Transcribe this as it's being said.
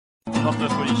Not the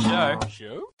Footy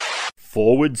Show.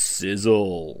 Forward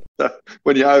sizzle.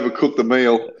 When you overcook the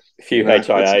meal. A few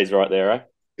HIAs right there, eh?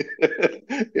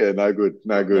 Yeah, no good.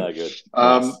 No good.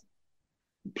 Nice.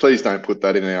 Please don't put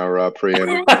that in our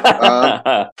preamble.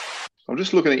 I'm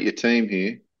just looking at your team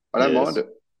here. I don't mind it.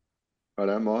 I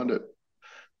don't mind it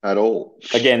at all.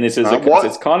 Again, this is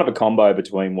it's kind of a combo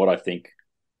between what I think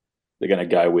they're going to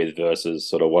go with versus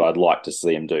sort of what I'd like to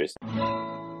see them do.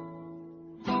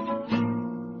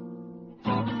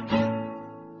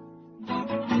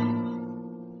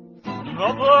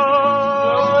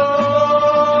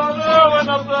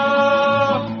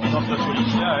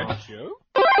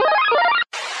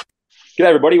 G'day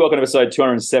everybody, welcome to episode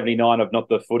 279 of Not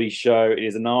the Footy Show. It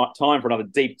is time for another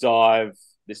deep dive.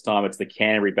 This time it's the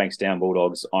Canterbury Bankstown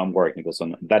Bulldogs. I'm Warwick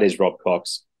Nicholson. That is Rob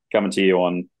Cox coming to you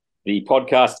on the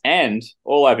podcast and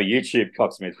all over YouTube,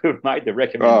 Cocksmith. We've made the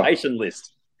recommendation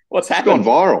list. What's happened? It's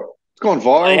gone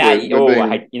viral. I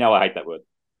hate that word.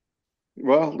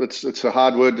 Well, it's a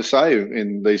hard word to say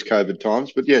in these COVID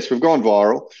times. But yes, we've gone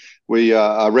viral. We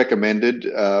are recommended.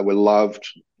 We're loved.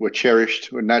 We're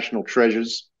cherished. We're national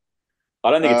treasures. I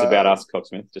don't think it's about us,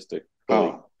 Cocksmith, just to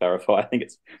clarify. I think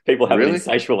it's people have an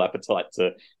insatiable appetite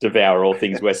to devour all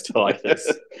things West Tigers.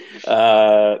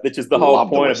 Which is the whole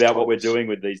point about what we're doing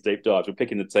with these deep dives. We're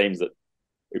picking the teams that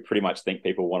we pretty much think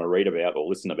people want to read about or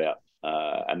listen about.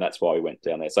 And that's why we went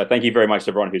down there. So thank you very much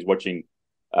to everyone who's watching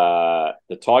the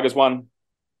Tigers one.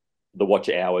 The watch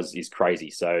hours is crazy.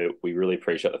 So we really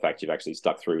appreciate the fact you've actually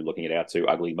stuck through looking at our two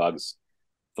ugly mugs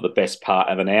for the best part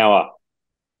of an hour.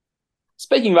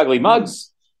 Speaking of ugly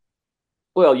mugs,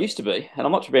 well, used to be, and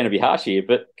I'm not trying to be harsh here,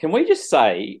 but can we just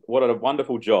say what a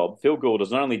wonderful job Phil Gould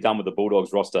has not only done with the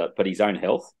Bulldogs roster, but his own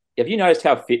health? Have you noticed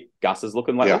how fit Gus is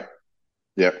looking lately?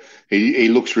 Yeah. He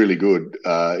looks really good.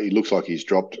 He looks like he's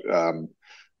dropped,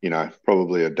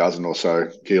 probably a dozen or so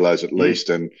kilos at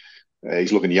least, and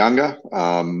he's looking younger.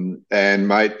 And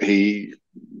mate, he's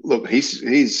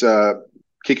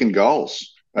kicking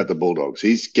goals at the Bulldogs.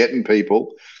 He's getting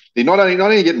people. He's not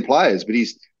only getting players, but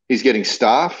he's getting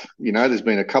staff. You know, there's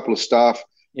been a couple of staff.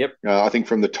 Yep. I think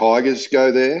from the Tigers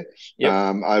go there. Yep.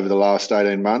 Over the last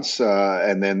 18 months,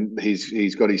 and then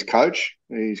he's got his coach.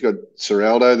 He's got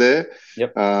Ciraldo there.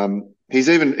 Yep. He's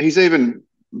even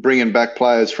bringing back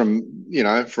players from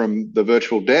the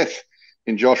virtual death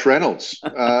in Josh Reynolds.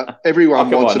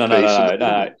 Everyone wants a piece.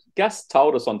 No. Gus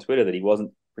told us on Twitter that he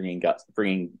wasn't bringing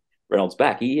Reynolds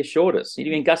back. He assured us. You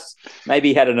mean Gus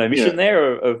maybe had an omission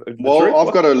there of the truth?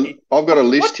 I've got a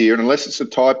list here, and unless it's a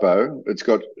typo, it's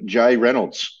got Jay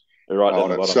Reynolds right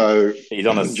on it. So he's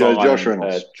on a Josh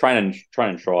Reynolds train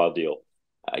and trial deal.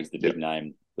 He's the big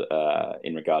name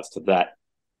in regards to that.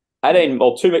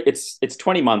 It's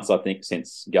 20 months I think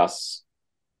since Gus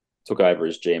took over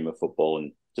as GM of football,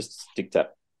 and just stick to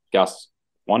Gus.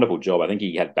 Wonderful job. I think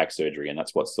he had back surgery, and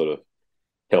that's what sort of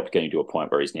helped get him to a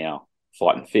point where he's now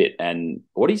fighting fit. And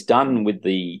what he's done with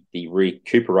the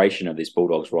recuperation of this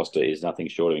Bulldogs roster is nothing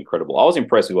short of incredible. I was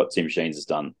impressed with what Tim Sheens has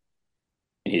done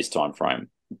in his time frame.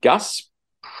 Gus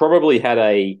probably had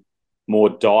a more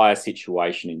dire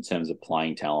situation in terms of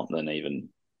playing talent than even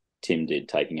Tim did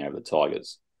taking over the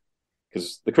Tigers.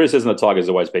 Because the criticism of the Tigers has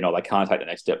always been, they can't take the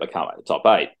next step, they can't make the top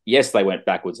 8. Yes, they went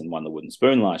backwards and won the wooden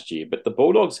spoon last year, but the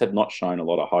Bulldogs have not shown a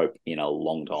lot of hope in a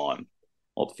long time.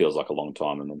 Well, it feels like a long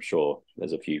time, and I'm sure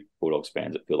there's a few Bulldogs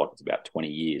fans that feel like it's about 20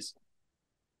 years.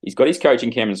 He's got his coach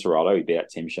in Cameron Ciraldo. He beat out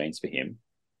Tim Sheens for him.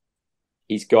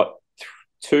 He's got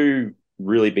two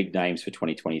really big names for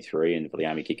 2023 and for the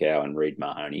Army Kikau and Reid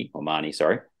Marnie.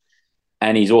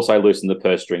 And he's also loosened the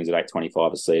purse strings at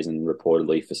 $8.25 a season,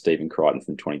 reportedly for Stephen Crichton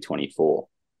from 2024.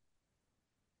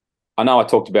 I know I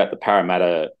talked about the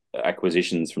Parramatta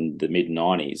acquisitions from the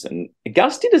mid-90s, and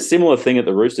Gus did a similar thing at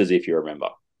the Roosters, if you remember,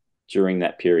 during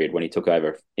that period when he took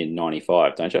over in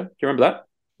 95, don't you? Do you remember that?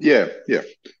 Yeah.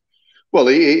 Well,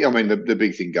 the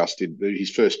big thing Gus did,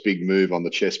 his first big move on the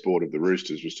chessboard of the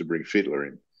Roosters was to bring Fittler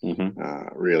in,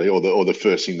 really, or the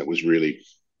first thing that was really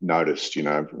noticed,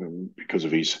 because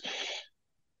of his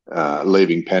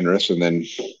leaving Penrith, and then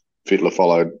Fittler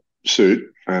followed suit.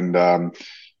 And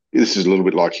this is a little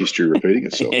bit like history repeating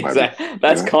itself. Exactly. Maybe,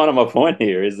 That's kind of my point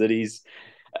here, is that he's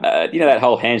that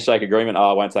whole handshake agreement.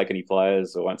 I won't take any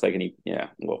players, or won't take any. Yeah.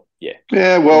 Well, yeah.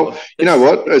 Yeah. Well, you know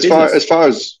what? As far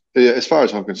as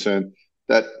I'm concerned,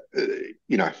 that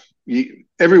whoever's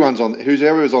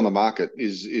on the market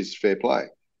is fair play.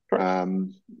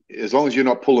 As long as you're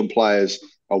not pulling players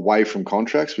away from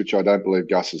contracts, which I don't believe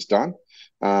Gus has done,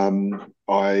 I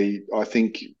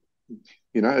think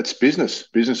it's business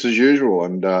as usual,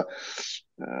 and I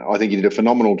think he did a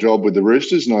phenomenal job with the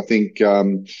Roosters, and I think I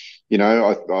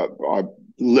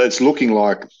it's looking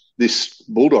like this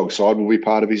Bulldog side will be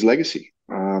part of his legacy.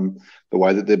 The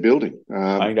way that they're building,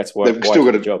 I think that's why he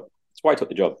took the job. That's why he took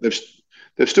the job.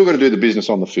 They've still got to do the business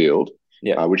on the field,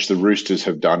 yeah, which the Roosters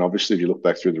have done. Obviously, if you look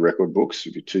back through the record books,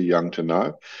 if you're too young to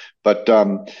know, but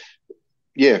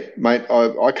yeah, mate,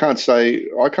 I can't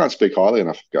speak highly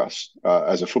enough of Gus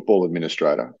as a football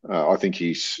administrator. I think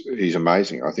he's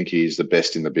amazing. I think he's the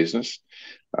best in the business.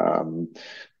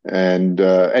 And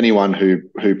anyone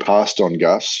who passed on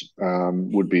Gus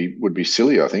would be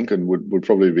silly, I think, and would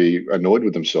probably be annoyed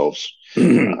with themselves.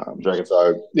 Dragons.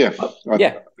 So yeah,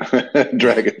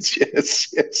 Dragons. Yes.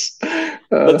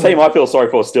 The team I feel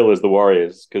sorry for still is the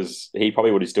Warriors, because he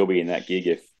probably would still be in that gig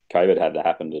if COVID had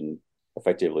happened and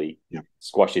effectively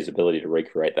squashed his ability to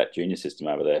recreate that junior system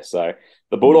over there. So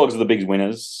the Bulldogs are the big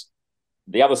winners.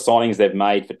 The other signings they've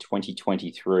made for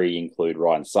 2023 include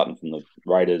Ryan Sutton from the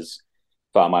Raiders,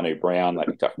 Farmanu Brown, they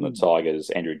picked up from the Tigers,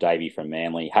 Andrew Davey from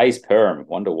Manly, Hayes Perham,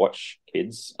 one to watch,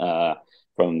 kids,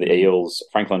 from the Eels,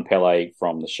 Franklin Pele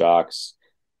from the Sharks.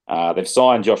 They've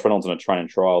signed Josh Reynolds on a train and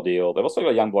trial deal. They've also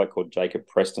got a young bloke called Jacob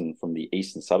Preston from the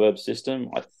Eastern Suburbs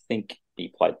system. I think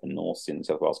he played for North in the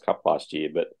South Wales Cup last year,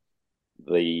 but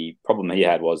the problem he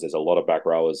had was there's a lot of back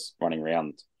rowers running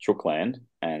around Chookland,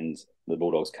 and the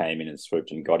Bulldogs came in and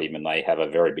swooped and got him, and they have a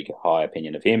very big, high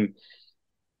opinion of him.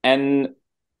 And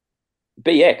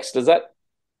BX, does that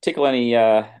tickle any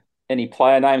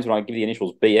player names when I give the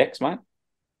initials BX, mate?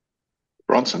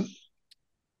 Bronson.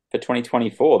 For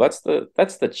 2024. That's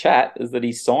the chat, is that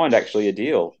he signed actually a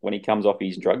deal when he comes off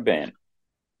his drug ban.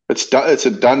 It's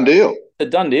a done deal. A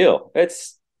done deal. I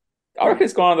reckon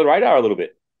it's gone under the radar a little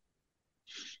bit.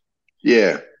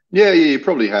 Yeah, he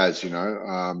probably has,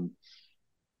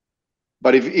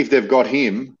 but if they've got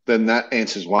him, then that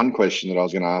answers one question that I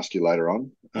was going to ask you later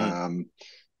on.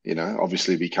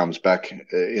 Obviously, if he comes back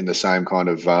in the same kind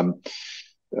of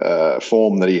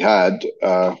form that he had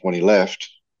when he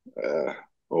left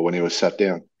or when he was sat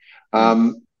down.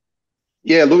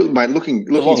 Look, mate, looking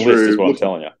through, list is what I'm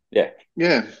telling you.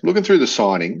 Yeah, looking through the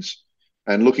signings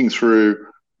and looking through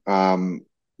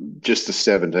just the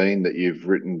 17 that you've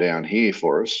written down here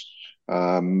for us.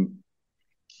 I mean,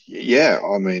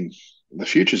 the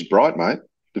future's bright, mate.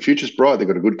 The future's bright. They've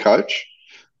got a good coach.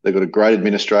 They've got a great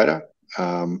administrator.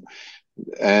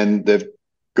 And they've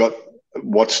got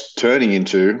what's turning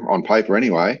into, on paper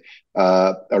anyway,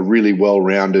 a really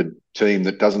well-rounded team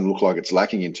that doesn't look like it's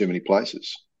lacking in too many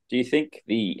places. Do you think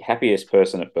the happiest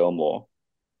person at Belmore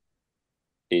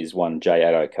is one Jay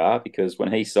Addo-Carr? Because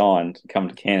when he signed, come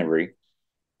to Canterbury,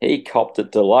 he copped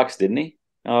it deluxe, didn't he?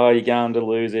 Oh, you're going to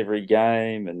lose every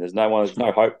game, and there's no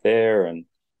hope there. And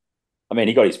I mean,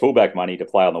 he got his fullback money to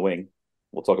play on the wing.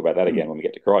 We'll talk about that again when we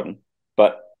get to Crichton.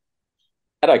 But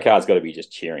Addo-Carr's got to be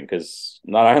just cheering, because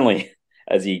not only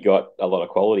has he got a lot of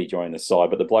quality joining the side,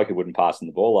 but the bloke who wouldn't pass in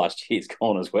the ball last year is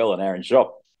gone as well, and Aaron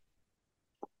Schopp.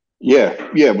 Yeah.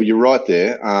 Well, you're right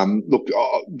there. Look,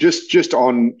 just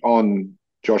on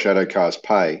Josh Addo-Carr's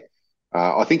pay,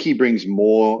 I think he brings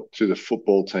more to the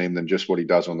football team than just what he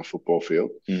does on the football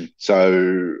field.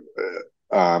 So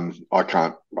I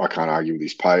can't argue with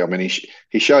his pay. I mean,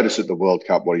 he showed us at the World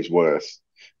Cup what he's worth,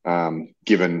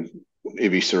 given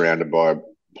if he's surrounded by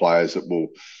players that will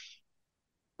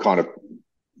kind of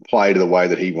play to the way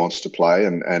that he wants to play,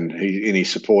 and he in his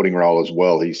supporting role as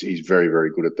well. He's very,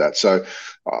 very good at that. So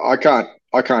I can't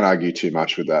argue too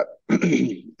much with that.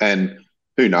 And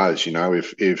who knows,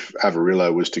 if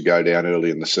Averillo was to go down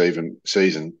early in the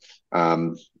season,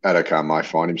 Addo-Carr may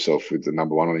find himself with the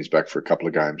number one on his back for a couple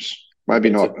of games. Maybe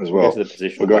not as well. We'll get to the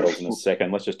positional battles in a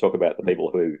second. Let's just talk about the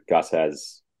people who Gus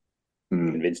has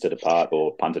convinced to depart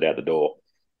or punted out the door.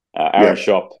 Aaron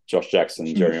Schopp, Josh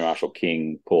Jackson, Jeremy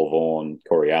Marshall-King, Paul Vaughan,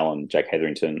 Corey Allen, Jack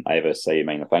Hetherington, Ava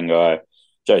Siamang-Nafangai,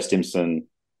 Joe Stimson,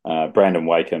 Brandon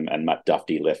Wakeham, and Matt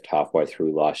Duffy left halfway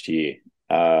through last year.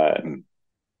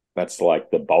 That's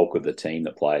like the bulk of the team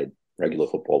that played regular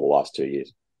football the last 2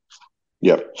 years.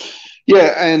 Yep.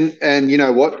 Yeah, and you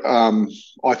know what?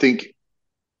 I think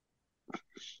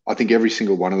every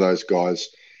single one of those guys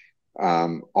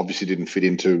obviously didn't fit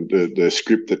into the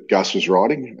script that Gus was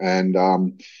writing, and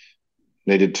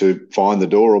needed to find the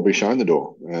door or be shown the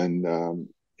door. And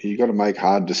you got to make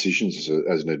hard decisions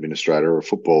as an administrator or a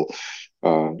football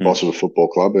boss of a football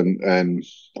club, and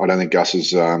I don't think Gus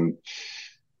is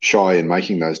shy in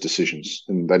making those decisions,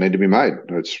 and they need to be made.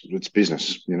 It's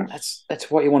business,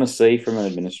 That's what you want to see from an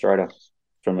administrator,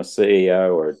 from a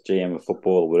CEO or a GM of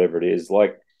football or whatever it is.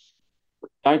 Like,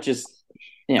 don't just,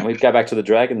 we go back to the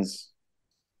Dragons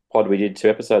pod we did 2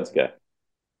 episodes ago.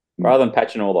 Rather than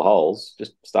patching all the holes,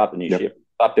 just start the new ship.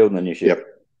 Start building the new ship.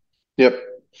 Yep.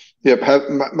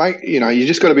 Yep. Mate, you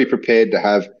just got to be prepared to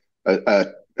have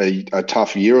a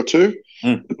tough year or two,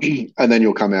 and then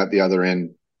you'll come out the other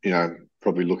end,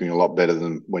 probably looking a lot better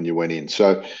than when you went in.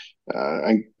 So,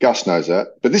 and Gus knows that.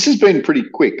 But this has been pretty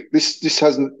quick. This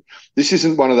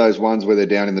isn't one of those ones where they're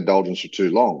down in the doldrums for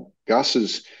too long. Gus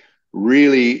has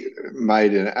really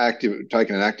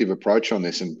taken an active approach on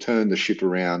this and turned the ship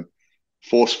around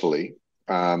forcefully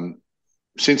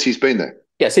since he's been there.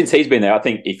 Yeah, since he's been there, I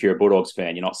think if you're a Bulldogs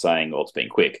fan, you're not saying, it's been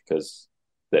quick, because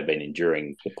they've been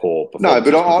enduring the poor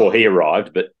performances before he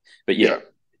arrived. But yeah,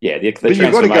 the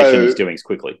transformation he's doing is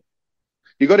quickly.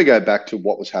 You've got to go back to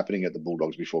what was happening at the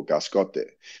Bulldogs before Gus got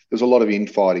there. There's a lot of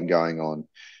infighting going on.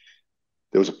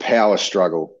 There was a power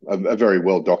struggle, a very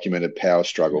well-documented power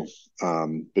struggle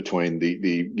between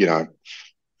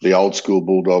the old school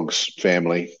Bulldogs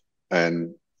family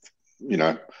and,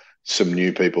 some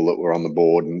new people that were on the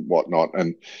board and whatnot.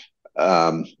 And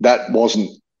that wasn't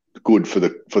good for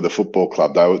the football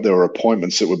club. There were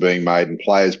appointments that were being made and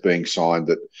players being signed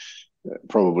that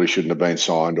probably shouldn't have been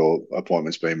signed, or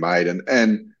appointments being made.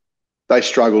 And they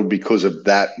struggled because of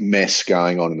that mess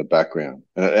going on in the background.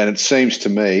 And it seems to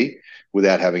me,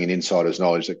 without having an insider's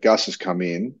knowledge, that Gus has come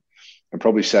in and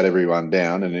probably sat everyone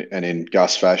down and in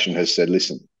Gus fashion has said,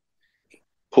 listen,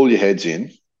 pull your heads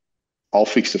in. I'll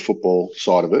fix the football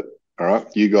side of it. All right.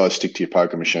 You guys stick to your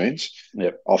poker machines.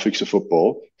 Yep. I'll fix the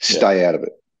football. Stay out of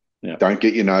it. Yep. Don't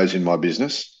get your nose in my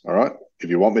business. All right. If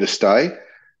you want me to stay,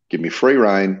 give me free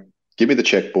reign. Give me the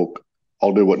checkbook.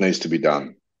 I'll do what needs to be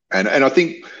done. And I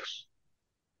think,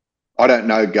 I don't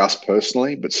know Gus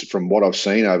personally, but from what I've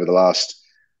seen over the last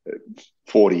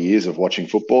 40 years of watching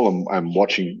football and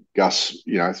watching Gus,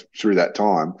 through that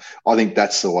time, I think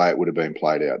that's the way it would have been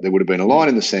played out. There would have been a line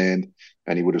in the sand,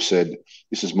 and he would have said,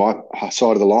 this is my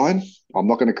side of the line. I'm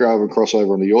not going to go over and cross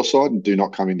over onto your side, and do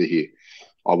not come into here.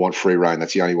 I want free reign.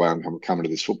 That's the only way I'm coming to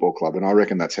this football club. And I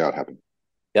reckon that's how it happened.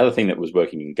 The other thing that was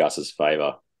working in Gus's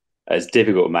favour, as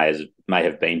difficult as may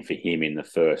have been for him in the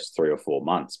first 3 or 4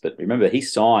 months, but remember, he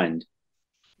signed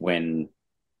when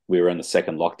we were in the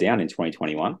second lockdown in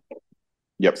 2021.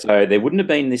 Yep. So there wouldn't have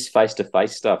been this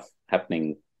face-to-face stuff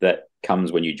happening that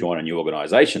comes when you join a new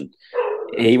organisation.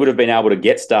 He would have been able to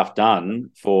get stuff done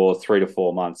for 3 to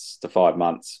 4 months to 5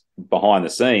 months behind the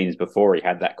scenes before he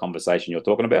had that conversation you're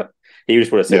talking about. He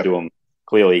just would have said to him,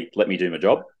 clearly, let me do my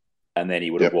job. And then he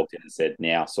would have walked in and said,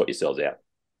 now sort yourselves out.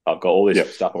 I've got all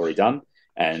this stuff already done.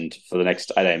 And for the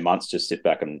next 18 months, just sit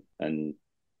back and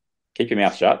keep your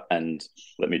mouth shut and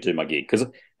let me do my gig. Because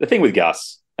the thing with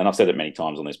Gus, and I've said it many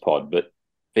times on this pod, but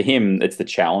for him, it's the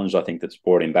challenge, I think, that's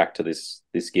brought him back to this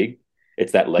gig.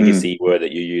 It's that legacy word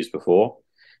that you used before.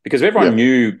 Because everyone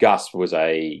knew Gus was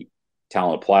a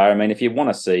talented player. I mean, if you want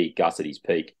to see Gus at his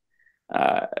peak,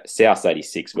 South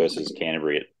 86 versus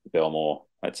Canterbury at Belmore,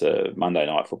 it's a Monday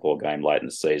night football game late in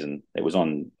the season. It was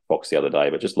on Fox the other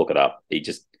day, but just look it up. He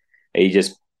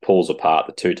just pulls apart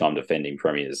the two-time defending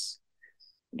premiers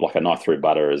like a knife through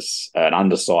butter as an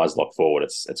undersized lock forward.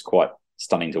 It's quite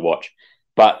stunning to watch.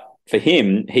 But for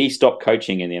him, he stopped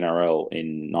coaching in the NRL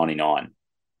in 99,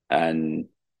 and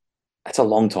that's a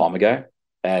long time ago.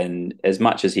 And as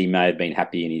much as he may have been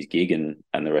happy in his gig and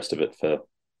the rest of it for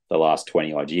the last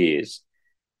 20 odd years,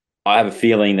 I have a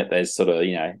feeling that there's sort of,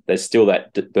 there's still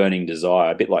that burning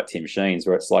desire, a bit like Tim Sheens,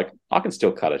 where it's like, I can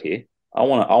still cut it here. I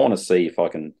want to see if I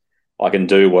can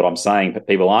do what I'm saying, but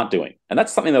people aren't doing. And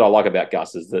that's something that I like about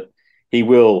Gus, is that he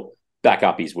will back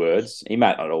up his words. He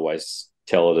might not always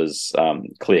tell it as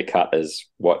clear cut as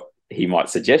what he might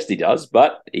suggest he does,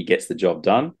 but he gets the job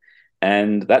done.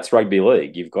 And that's rugby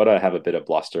league. You've got to have a bit of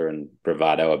bluster and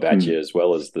bravado about you, as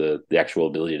well as the actual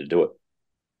ability to do it.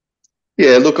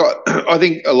 Yeah, look, I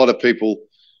think a lot of people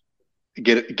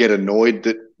get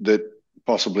annoyed that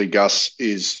possibly Gus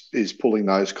is pulling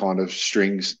those kind of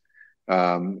strings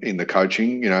in the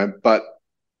coaching, But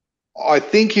I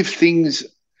think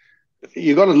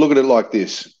you've got to look at it like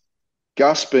this.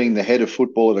 Gus being the head of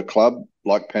football at a club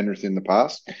like Penrith in the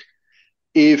past,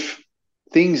 if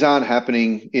things aren't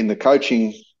happening in the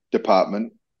coaching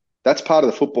department, that's part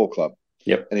of the football club.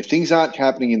 Yep. And if things aren't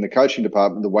happening in the coaching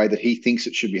department the way that he thinks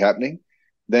it should be happening,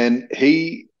 then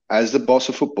he, as the boss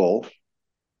of football,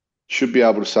 should be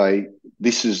able to say,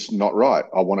 this is not right.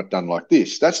 I want it done like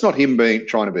this. That's not him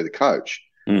trying to be the coach.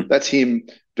 That's him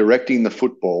directing the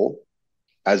football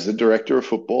as the director of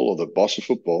football or the boss of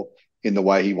football in the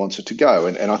way he wants it to go.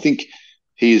 And I think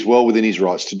he is well within his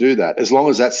rights to do that, as long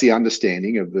as that's the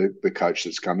understanding of the coach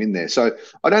that's come in there. So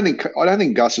I don't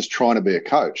think Gus is trying to be a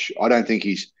coach. I don't think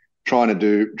he's trying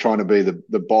to be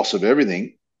the boss of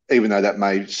everything, even though that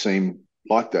may seem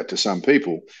like that to some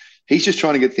people. He's just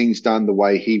trying to get things done the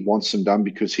way he wants them done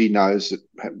because he knows that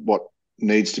what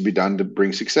needs to be done to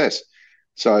bring success.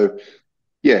 So,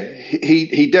 yeah,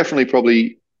 he definitely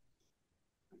probably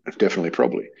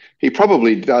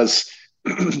does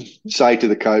say to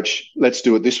the coach, let's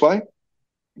do it this way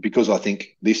because I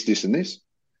think this, and this.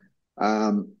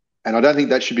 And I don't think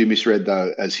that should be misread,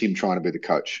 though, as him trying to be the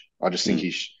coach. I just think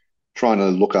he's trying to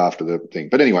look after the thing.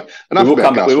 But anyway, enough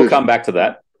about Gus. We will come back to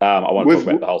that. I want to talk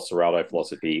about the whole Ciraldo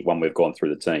philosophy when we've gone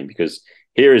through the team, because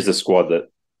here is the squad that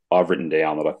I've written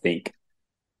down that I think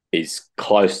is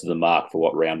close to the mark for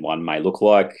what round one may look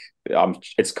like.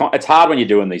 It's hard when you're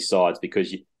doing these sides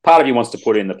because part of you wants to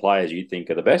put in the players you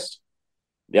think are the best.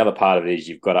 The other part of it is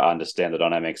you've got to understand the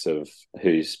dynamics of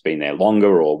who's been there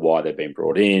longer or why they've been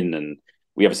brought in. And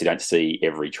we obviously don't see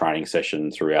every training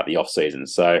session throughout the off-season.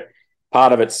 So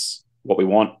part of it's what we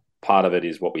want. Part of it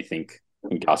is what we think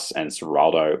Gus and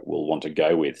Ciraldo will want to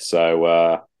go with.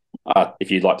 So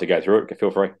if you'd like to go through it,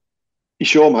 feel free. You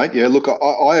sure, mate? Yeah, look,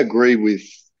 I agree with...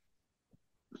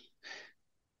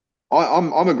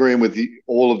 I'm agreeing with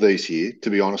all of these here, to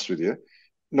be honest with you.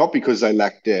 Not because they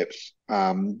lack depth,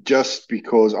 just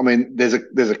because, I mean, there's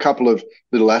a couple of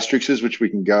little asterisks which we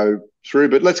can go through,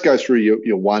 but let's go through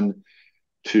your 1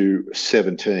 to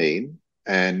 17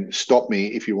 and stop me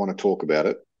if you want to talk about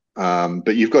it.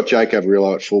 But you've got Jake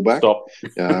Averillo at fullback. Stop.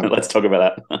 Let's talk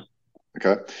about that.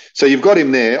 Okay. So you've got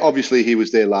him there. Obviously, he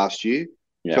was there last year.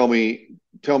 Yeah. Tell me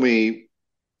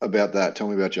about that. Tell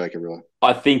me about Jake Averillo.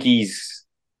 I think he's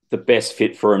the best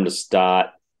fit for him to start,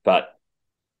 but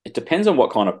it depends on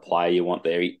what kind of player you want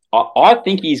there. I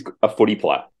think he's a footy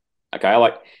player. Okay,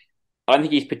 I don't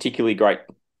think he's particularly great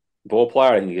ball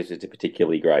player. I think he's just a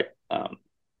particularly great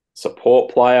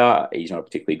support player. He's not a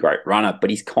particularly great runner, but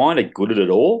he's kind of good at it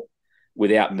all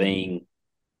without being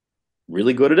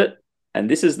really good at it. And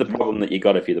this is the problem that you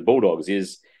got if you're the Bulldogs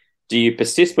is, do you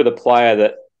persist with a player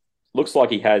that looks like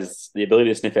he has the ability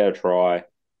to sniff out a try,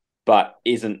 but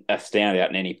isn't a standout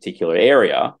in any particular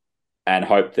area, and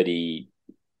hope that he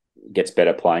gets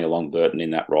better playing along Burton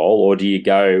in that role? Or do you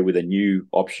go with a new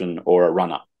option or a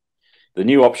runner? The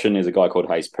new option is a guy called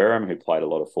Hayes Perham, who played a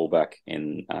lot of fullback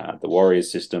in the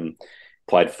Warriors system,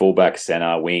 played fullback,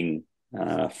 centre, wing,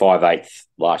 5/8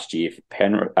 last year for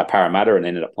Parramatta, and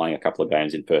ended up playing a couple of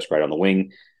games in first grade on the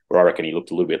wing, where I reckon he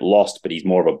looked a little bit lost, but he's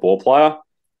more of a ball player.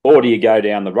 Or do you go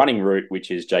down the running route,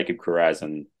 which is Jacob Kiraz,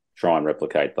 and try and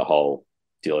replicate the whole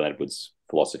Dylan Edwards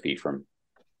philosophy from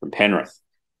Penrith?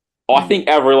 I think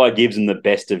Averillo gives him the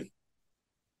best of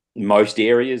most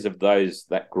areas of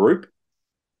that group,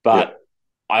 but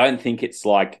I don't think it's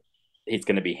like it's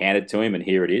going to be handed to him and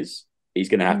here it is. He's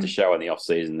going to have to show in the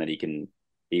off-season that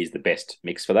he's the best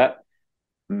mix for that.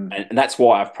 And that's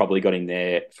why I've probably got him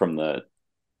there from the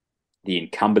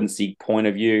incumbency point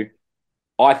of view.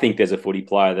 I think there's a footy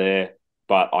player there,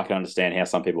 but I can understand how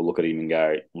some people look at him and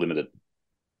go, limited.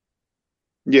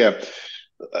 Yeah.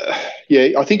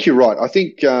 I think you're right. I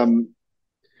think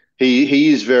he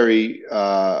is very,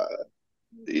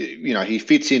 he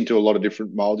fits into a lot of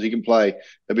different molds. He can play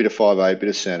a bit of 5'8", a bit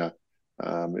of centre.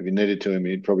 If you needed to him,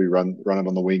 he'd probably run him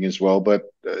on the wing as well. But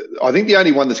I think the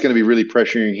only one that's going to be really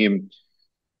pressuring him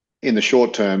in the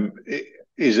short term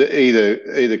is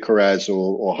either Kiraz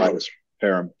or Hayes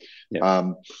Perham.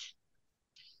 Yeah.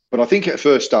 But I think at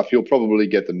first up, he'll probably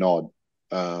get the nod.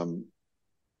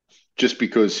 Just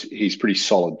because he's pretty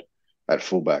solid at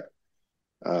fullback.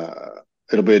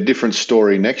 It'll be a different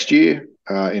story next year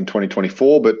in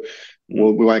 2024, but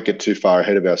we won't get too far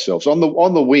ahead of ourselves. On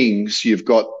the wings, you've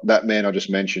got that man I just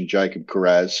mentioned, Jacob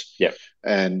Kiraz,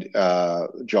 and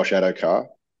Josh Adokar.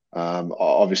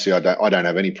 Obviously, I don't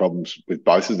have any problems with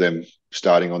both of them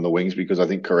starting on the wings because I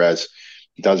think Kiraz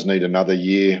does need another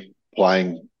year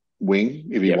playing wing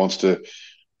if he wants to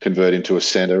convert into a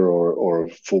centre or a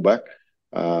fullback.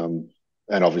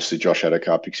 And obviously Josh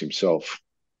Adokar picks himself.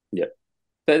 Yeah.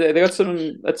 They got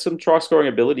some try scoring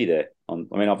ability there.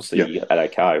 Obviously you got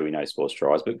Adokar, who we know scores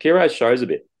tries, but Kiraz shows a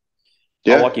bit.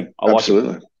 Yeah, I like him.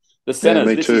 Absolutely. Like him. The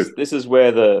centres, this is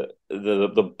where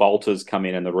the bolters come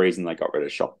in and the reason they got rid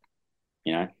of Shop.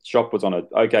 Shop was on an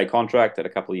okay contract, had a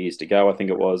couple of years to go, I think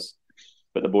it was.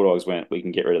 But the Bulldogs went, we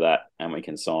can get rid of that and we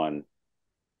can sign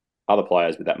other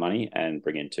players with that money and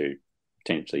bring in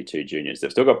potentially two juniors.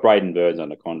 They've still got Braden Burns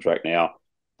under contract now.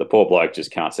 The poor bloke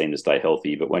just can't seem to stay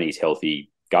healthy, but when he's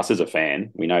healthy, Gus is a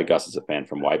fan. We know Gus is a fan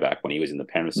from way back when he was in the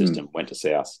Penrith system, went to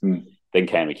South, then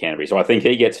came to Canterbury. So I think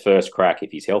he gets first crack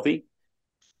if he's healthy.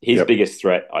 His biggest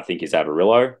threat, I think, is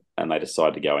Averillo, and they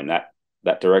decide to go in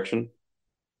that direction.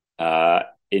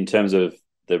 In terms of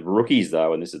the rookies,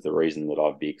 though, and this is the reason that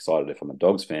I'd be excited if I'm a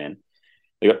Dogs fan,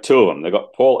 they got two of them. They've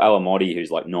got Paul Alamotti, who's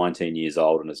like 19 years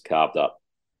old and has carved up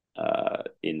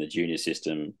in the junior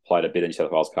system, played a bit in New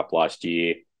South Wales Cup last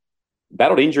year.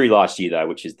 Battled injury last year, though,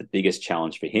 which is the biggest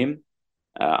challenge for him,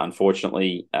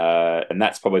 unfortunately. And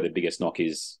that's probably the biggest knock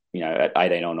is, at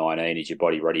 18 or 19, is your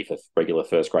body ready for regular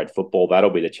first-grade football?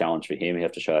 That'll be the challenge for him. You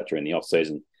have to show that during the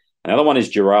off-season. Another one is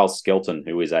Jarrell Skelton,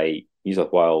 who is a New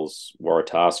South Wales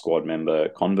Waratah squad member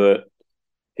convert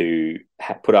who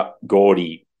put up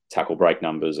gaudy tackle break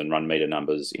numbers and run meter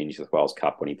numbers in New South Wales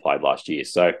Cup when he played last year.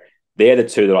 So they're the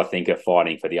two that I think are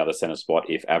fighting for the other centre spot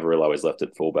if Averillo is left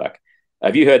at fullback.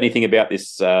 Have you heard anything about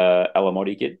this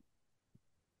Alamotti kid?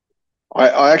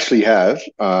 I actually have.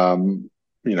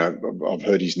 I've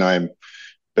heard his name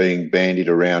being bandied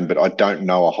around, but I don't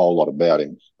know a whole lot about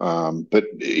him. But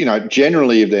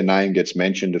generally, if their name gets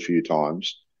mentioned a few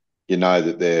times, you know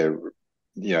that they're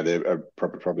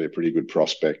probably a pretty good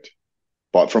prospect,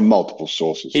 but from multiple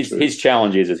sources. His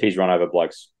challenge is he's run over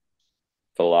blokes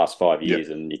for the last 5 years,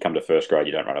 and you come to first grade,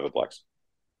 you don't run over blokes.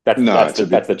 That's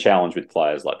the challenge with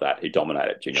players like that who dominate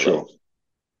at junior level.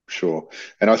 Sure.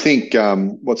 And I think,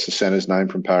 what's the centre's name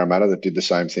from Parramatta that did the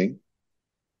same thing?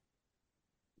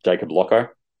 Jacob Locko?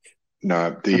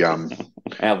 No, the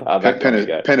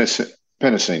Penasini.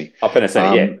 Oh,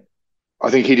 Penasini, yeah. I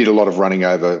think he did a lot of running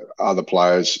over other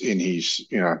players in his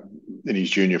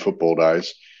junior football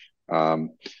days.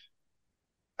 And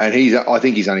I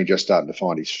think he's only just starting to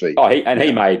find his feet. Oh, I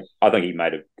think he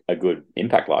made a good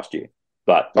impact last year.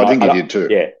 But I think he did too.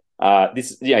 Yeah.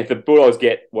 If the Bulldogs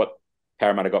get what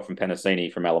Parramatta got from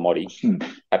Penasini from Alamotti,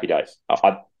 happy days.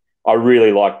 I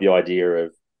really like the idea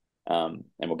of, and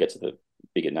we'll get to the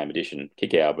bigger name addition,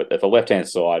 Kikau, but if the left-hand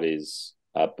side is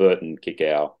Burton,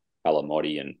 Kikau,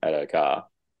 Alamotti and Addo-Carr,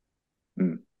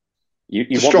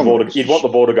 you'd want the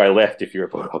ball to go left if you're a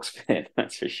Bulldogs fan,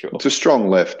 that's for sure. It's a strong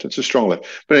left.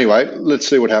 But anyway, let's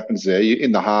see what happens there.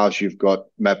 In the halves, you've got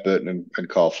Matt Burton and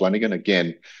Kyle Flanagan.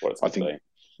 Again, I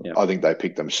think they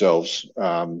picked themselves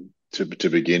to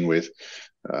begin with.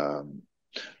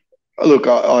 Look,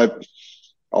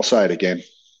 I'll say it again.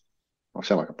 I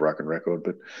sound like a broken record,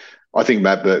 but I think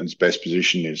Matt Burton's best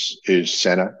position is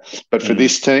centre. But for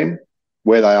this team,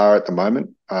 where they are at the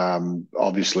moment,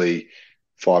 obviously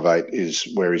 5'8" is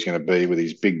where he's going to be with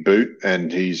his big boot, and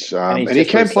he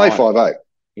can play 5'8".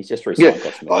 He's just re-signed.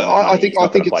 Yeah, I think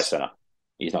it's play centre.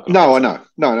 He's not. No, I know.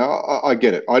 No, I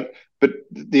get it. But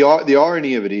the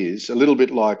irony of it is a little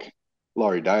bit like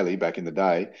Laurie Daly back in the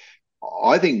day.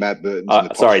 I think Matt Burton's in the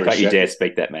top sorry, three. Don't you dare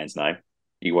speak that man's name.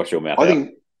 You wash your mouth.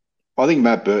 I think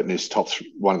Matt Burton is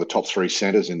one of the top three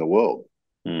centres in the world.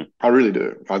 I really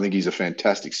do. I think he's a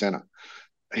fantastic centre.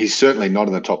 He's certainly not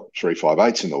in the top 3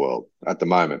 5'8" in the world at the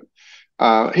moment.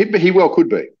 He well could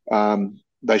be.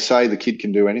 They say the kid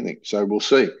can do anything, so we'll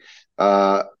see.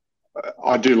 I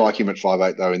do like him at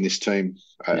 5'8", though, in this team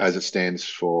as it stands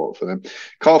for them.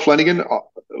 Kyle Flanagan,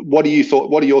 what are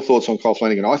your thoughts on Kyle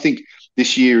Flanagan? I think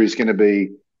this year is going to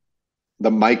be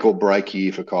the make or break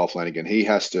year for Kyle Flanagan. He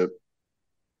has to,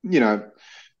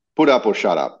 put up or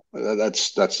shut up.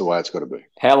 That's the way it's got to be.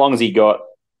 How long has he got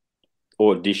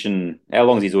audition? How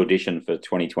long is his audition for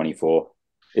 2024?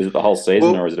 Is it the whole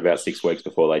season, or is it about 6 weeks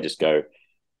before they just go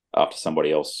after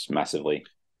somebody else massively?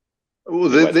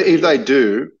 Well, if they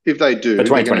do, for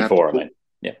 2024,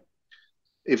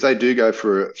 if they do go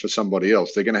for somebody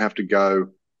else, they're going to have to go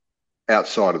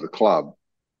outside of the club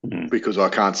because I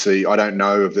don't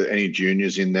know of any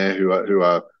juniors in there who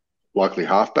are likely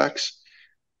halfbacks,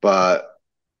 but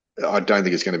I don't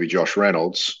think it's going to be Josh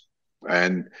Reynolds,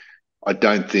 and I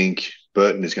don't think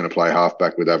Burton is going to play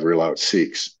halfback with Averillo at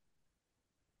 6.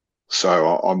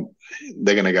 So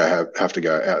they're going to have to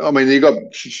go out. I mean, you've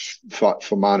got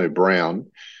for Manu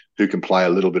Brown, who can play a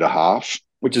little bit of half.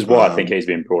 Which is why I think he's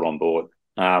been brought on board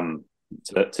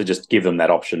to just give them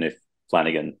that option if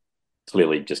Flanagan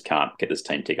clearly just can't get this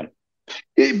team ticking.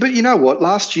 Yeah, but you know what?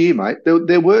 Last year, mate,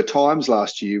 there were times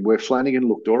last year where Flanagan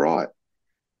looked all right.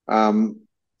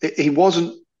 He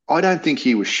wasn't – I don't think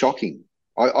he was shocking.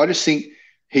 I just think –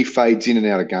 he fades in and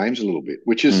out of games a little bit,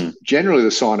 which is generally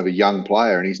the sign of a young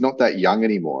player, and he's not that young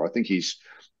anymore. I think he's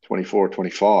 24 or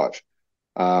 25.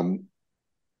 I'm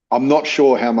not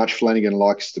sure how much Flanagan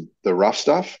likes the rough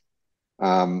stuff.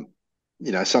 Some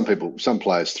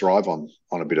players thrive on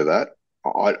a bit of that.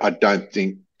 I don't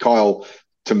think Kyle,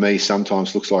 to me,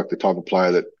 sometimes looks like the type of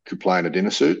player that could play in a dinner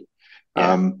suit.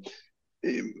 Yeah.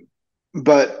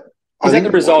 But is that the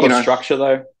result of structure,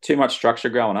 though? Too much structure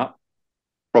growing up?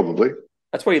 Probably.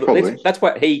 That's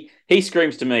what he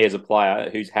screams to me as a player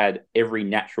who's had every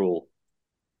natural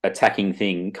attacking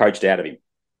thing coached out of him.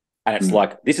 And it's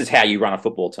like, this is how you run a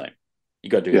football team. You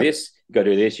got to do this. You got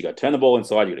to do this. You got to turn the ball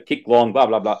inside. You got to kick long. Blah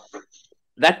blah blah.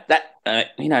 That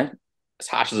as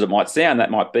harsh as it might sound,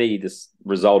 that might be this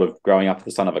result of growing up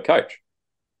the son of a coach.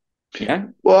 Yeah.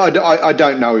 Well, I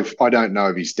don't know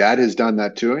if his dad has done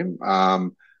that to him,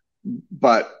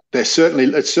 but it certainly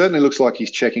looks like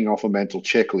he's checking off a mental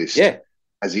checklist. Yeah.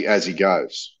 As he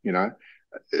goes,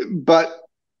 but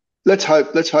let's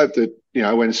hope that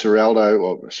when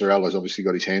Ciraldo's obviously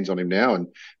got his hands on him now,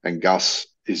 and Gus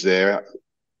is there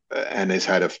and has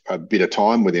had a bit of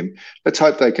time with him. Let's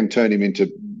hope they can turn him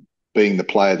into being the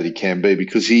player that he can be,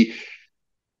 because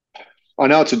I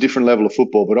know it's a different level of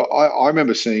football, but I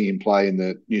remember seeing him play in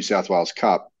the New South Wales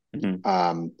Cup,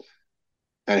 and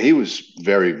he was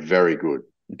very, very good.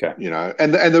 Okay,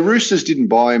 and the Roosters didn't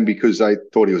buy him because they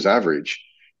thought he was average.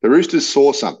 The Roosters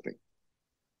saw something.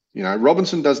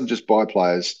 Robinson doesn't just buy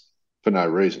players for no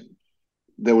reason.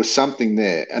 There was something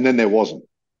there, and then there wasn't.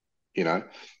 Funny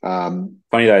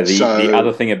though, the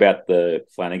other thing about the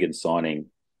Flanagan signing,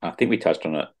 I think we touched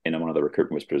on it in one of the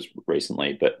Recruitment Whispers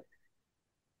recently, but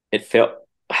it felt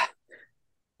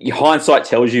your hindsight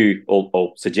tells you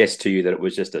or suggests to you that it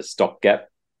was just a stopgap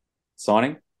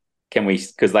signing.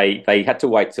 Because they had to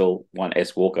wait till one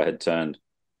S Walker had turned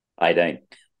 18,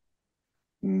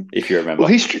 if you remember.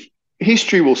 Well,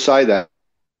 history will say that.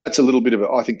 I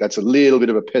think that's a little bit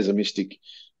of a pessimistic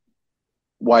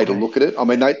way to look at it. I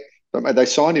mean, they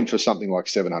signed him for something like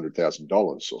 $700,000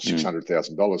 or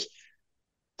 $600,000. It's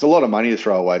a lot of money to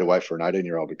throw away to wait for an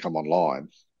 18-year-old to come online.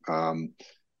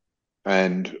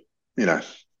 And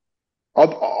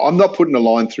I'm not putting a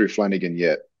line through Flanagan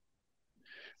yet.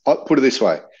 I'll put it this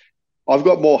way. I've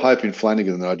got more hope in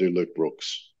Flanagan than I do Luke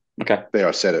Brooks. Okay. There,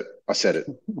 I said it.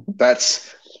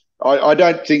 I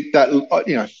don't think that,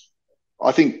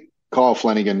 I think Kyle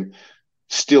Flanagan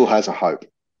still has a hope.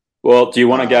 Well, do you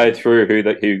want to go through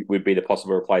who would be the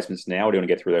possible replacements now, or do you want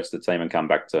to get through the rest of the team and come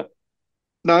back to?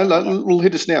 No, we'll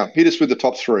hit us now. Hit us with the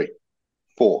top 3,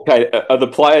 4. Okay, are the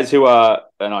players who are,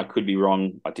 and I could be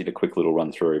wrong, I did a quick little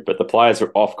run through, but the players who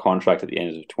are off contract at the end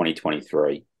of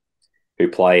 2023 who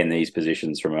play in these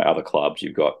positions from other clubs,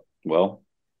 you've got,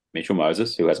 Mitchell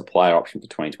Moses, who has a player option for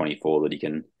 2024 that he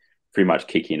can pretty much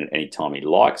kick in at any time he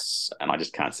likes, and I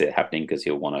just can't see it happening because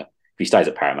he'll want to, if he stays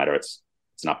at Parramatta, it's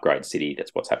an upgrade city.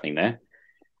 That's what's happening there.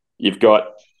 You've got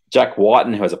Jack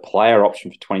Whiten, who has a player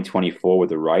option for 2024 with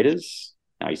the Raiders.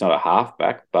 Now, he's not a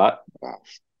halfback, but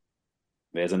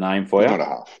there's a name for you. Not a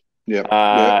half.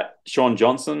 Yeah. Sean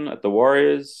Johnson at the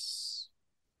Warriors.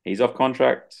 He's off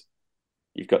contract.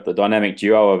 You've got the dynamic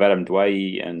duo of Adam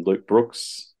Dwyer and Luke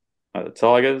Brooks at the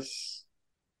Tigers.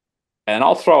 And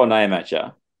I'll throw a name at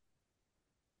you.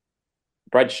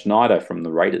 Brad Schneider from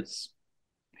the Raiders,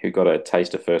 who got a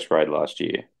taste of first grade last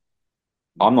year.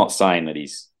 I'm not saying that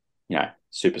he's,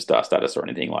 superstar status or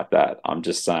anything like that. I'm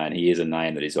just saying he is a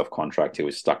name that is off contract who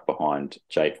is stuck behind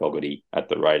Jay Fogarty at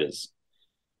the Raiders.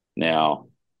 Now,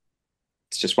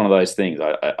 it's just one of those things.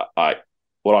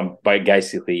 What I'm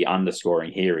basically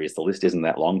underscoring here is the list isn't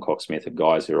that long, Cocksmith, of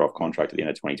guys who are off contract at the end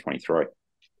of 2023.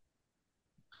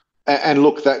 And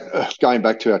look, that going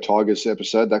back to our Tigers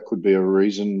episode, that could be a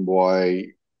reason why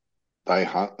they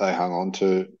hung on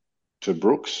to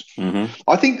Brooks. Mm-hmm.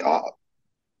 I think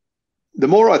the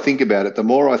more I think about it, the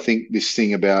more I think this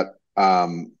thing about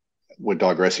we're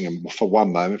digressing for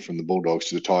one moment from the Bulldogs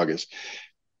to the Tigers.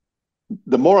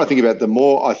 The more I think about it, the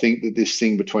more I think that this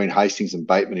thing between Hastings and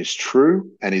Bateman is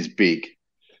true and is big,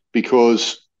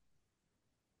 because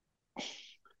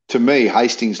to me,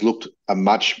 Hastings looked a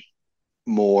much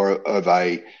more of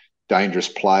a dangerous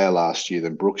player last year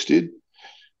than Brooks did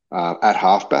at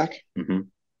halfback. Mm-hmm.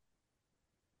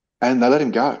 And they let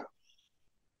him go.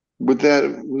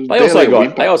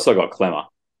 They also got Clemmer.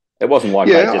 It wasn't like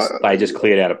they just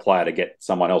cleared out a player to get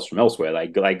someone else from elsewhere. They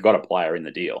got a player in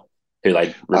the deal who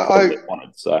they reportedly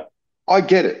wanted. So I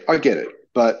get it,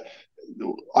 but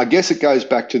I guess it goes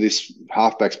back to this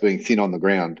halfbacks being thin on the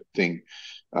ground thing.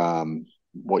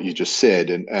 What you just said,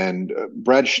 and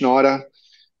Brad Schneider,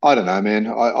 I don't know, man.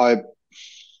 I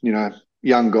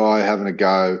young guy having a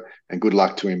go, and good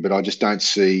luck to him. But I just don't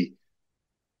see.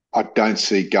 I don't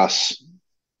see Gus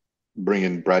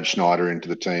bringing Brad Schneider into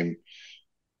the team.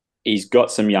 He's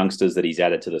got some youngsters that he's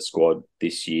added to the squad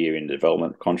this year in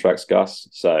development contracts, Gus.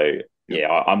 So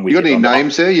I'm with you. You got any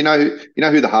names there? You know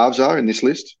who the halves are in this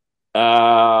list?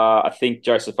 I think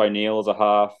Joseph O'Neill is a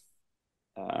half.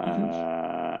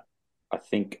 I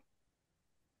think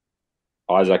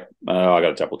Isaac. I got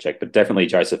to double check, but definitely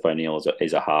Joseph O'Neill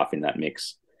is a half in that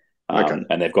mix. Okay.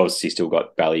 And they've obviously still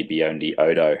got Bally Biondi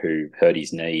Odo, who hurt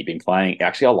his knee, been playing.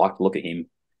 Actually, I like to look at him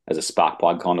as a spark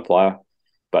plug kind of player.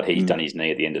 but he's done his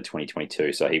knee at the end of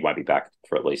 2022, so he won't be back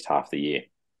for at least half the year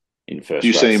in first. Do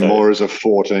you see him more as a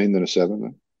 14 than a 7?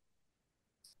 Then?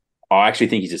 I actually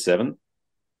think he's a 7,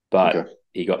 but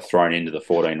he got thrown into the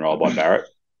 14 role by Barrett,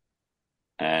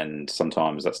 and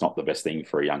sometimes that's not the best thing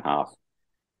for a young half.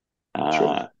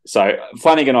 Sure. So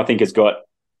Flanagan, I think, has got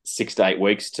 6 to 8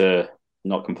 weeks to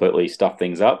not completely stuff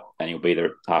things up, and he'll be the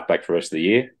halfback for the rest of the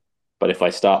year. But if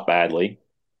they start badly,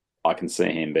 I can see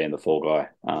him being the fall guy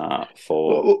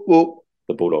for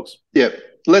the Bulldogs. Yeah,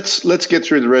 let's get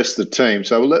through the rest of the team.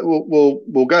 So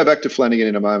we'll go back to Flanagan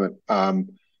in a moment,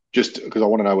 just because I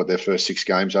want to know what their first 6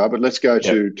 games are. But let's go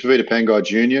to Tavita Pangai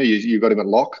Jr. You got him at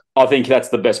lock? I think that's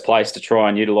the best place to try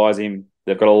and utilise him.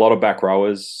 They've got a lot of back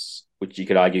rowers, which you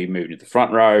could argue moved to the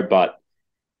front row, but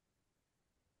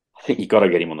I think you've got to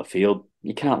get him on the field.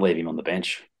 You can't leave him on the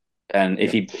bench. And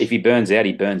if he burns out,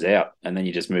 he burns out, and then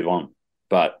you just move on.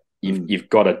 But you've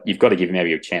got to give him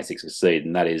every chance to succeed,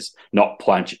 and that is not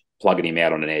plugging him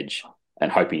out on an edge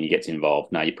and hoping he gets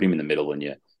involved. No, you put him in the middle and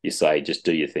you say, just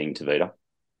do your thing, Tavita.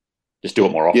 Just do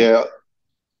it more often.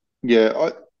 Yeah.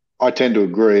 I tend to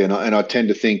agree, and I tend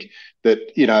to think that,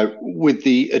 with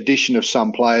the addition of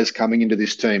some players coming into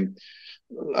this team,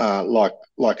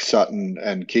 like Sutton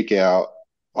and Kikau,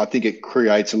 I think it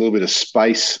creates a little bit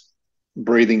of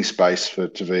breathing space for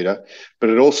Tavita, but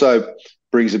it also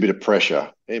brings a bit of pressure,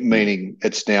 meaning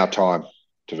it's now time,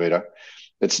 Tavita.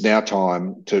 It's now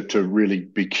time to really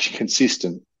be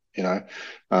consistent,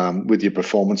 with your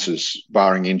performances,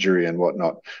 barring injury and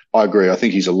whatnot. I agree. I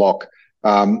think he's a lock.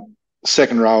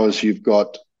 Second rowers, you've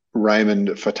got Raymond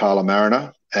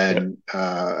Fatala-Mariner and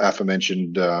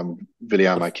aforementioned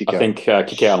Viliame Kikau. I think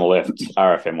Kikau on the left,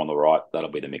 RFM on the right. That'll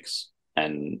be the mix.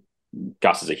 And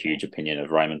Gus has a huge opinion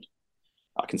of Raymond.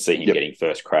 I can see him getting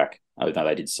first crack. I know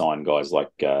they did sign guys like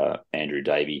Andrew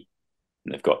Davey,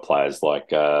 and they've got players like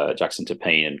Jackson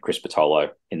Tapine and Chris Patolo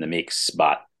in the mix.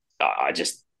 But I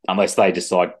just, unless they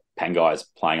decide Pangai's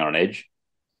playing on an edge,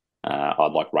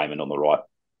 I'd like Raymond on the right.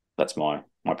 That's my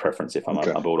preference if I'm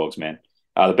a Bulldogs man.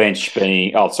 The bench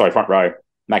being, front row,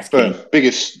 Max King.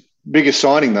 Biggest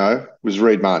signing, though, was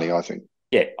Reed Marnie, I think.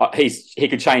 Yeah, he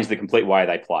could change the complete way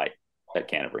they play at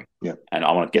Canterbury. Yeah. And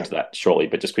I want to get to that shortly,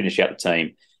 but just finish out the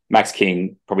team. Max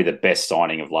King, probably the best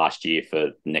signing of last year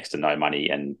for next to no money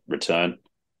and return.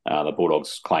 The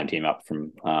Bulldogs claimed him up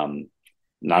from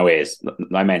no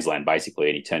man's land, basically,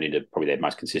 and he turned into probably their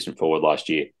most consistent forward last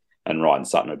year. And Ryan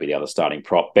Sutton would be the other starting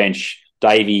prop. Bench,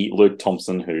 Davey, Luke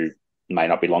Thompson, who may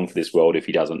not be long for this world if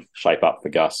he doesn't shape up for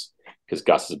Gus, because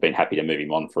Gus has been happy to move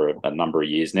him on for a number of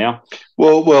years now.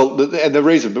 And the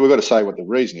reason, but we've got to say what the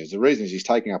reason is. The reason is he's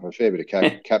taking up a fair bit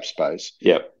of cap space.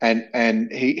 Yeah. And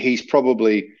he's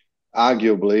probably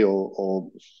arguably,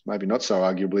 or maybe not so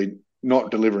arguably,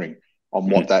 not delivering on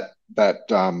what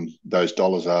those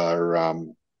dollars are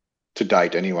to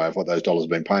date anyway, of what those dollars have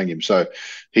been paying him. So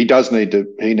he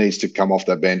needs to come off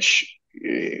that bench,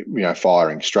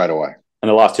 firing straight away. And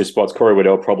the last 2 spots, Corey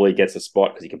Waddell probably gets a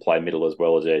spot because he can play middle as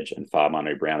well as edge, and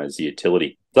Manu Brown as the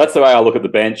utility. So that's the way I look at the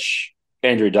bench.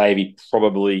 Andrew Davey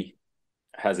probably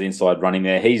has the inside running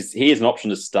there. He is an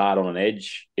option to start on an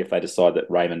edge if they decide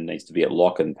that Raymond needs to be at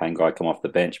lock and Pangai come off the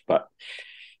bench. But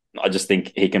I just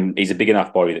think he's a big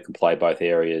enough body that can play both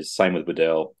areas. Same with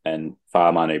Waddell, and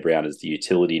Manu Brown is the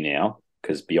utility now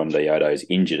because Beyond Diodo is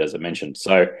injured, as I mentioned.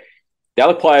 So the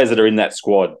other players that are in that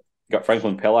squad, you've got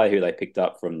Franklin Pele, who they picked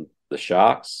up from the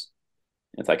Sharks.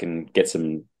 If they can get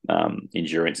some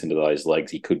endurance into those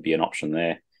legs, he could be an option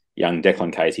there. Young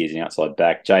Declan Casey is an outside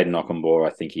back. Jaden Okunbor, I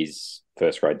think his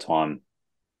first grade time,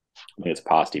 I think it's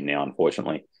past him now,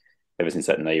 unfortunately. Ever since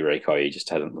that knee reco, he just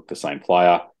hasn't looked the same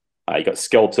player. You've got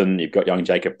Skelton, you've got young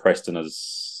Jacob Preston,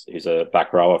 who's a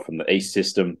back rower from the East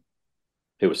system,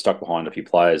 who was stuck behind a few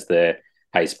players there.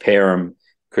 Hayes Perham,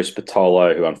 Chris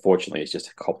Patolo, who unfortunately has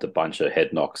just copped a bunch of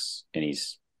head knocks in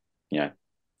his,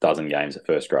 dozen games at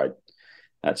first grade.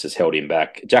 That's just held him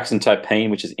back. Jackson Topine,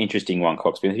 which is an interesting one,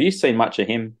 Coxby. Have you seen much of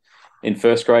him in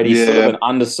first grade? He's sort of an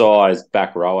undersized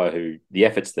back rower who the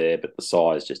effort's there, but the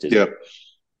size just isn't.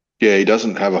 Yeah, he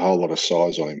doesn't have a whole lot of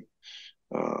size on him.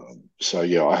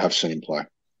 I have seen him play.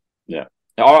 Yeah.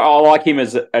 I like him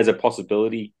as a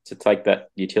possibility to take that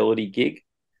utility gig,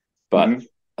 but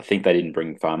I think they didn't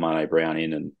bring Manu Brown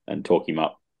in and talk him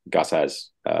up. Gus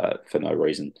has for no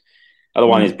reason. Other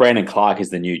one is Brandon Clark is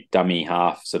the new dummy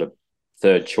half, sort of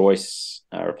third choice,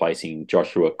 replacing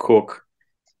Joshua Cook.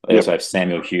 They also have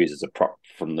Samuel Hughes as a prop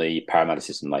from the Parramatta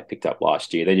system they picked up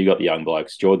last year. Then you've got the young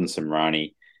blokes, Jordan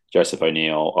Samrani, Joseph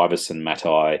O'Neill, Iverson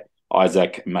Matai,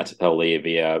 Isaac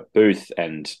Mataliavia Booth,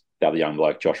 and the other young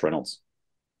bloke, Josh Reynolds.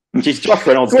 Jeez, Josh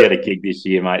Reynolds get a gig this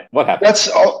year, mate. What happened?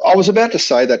 I was about to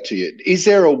say that to you. Is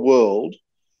there a world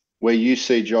where you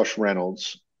see Josh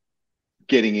Reynolds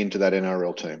getting into that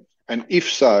NRL team? And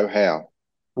if so, how?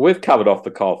 We've covered off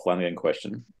the Kyle Flanagan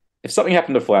question. If something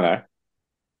happened to Flano,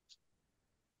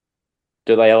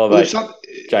 do they elevate Jay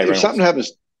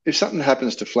Reynolds? If something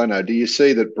happens to Flano, do you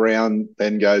see that Brown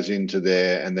then goes into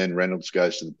there and then Reynolds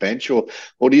goes to the bench, or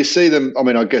do you see them? I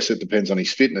mean, I guess it depends on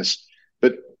his fitness,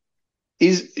 but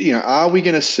are we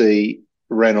going to see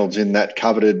Reynolds in that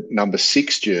coveted number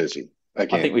 6 jersey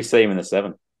again? I think we see him in the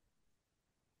 7.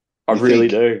 I really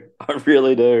do.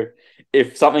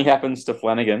 If something happens to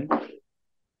Flanagan,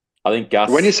 I think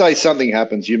Gus. When you say something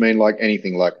happens, you mean like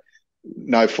anything, like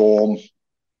no form,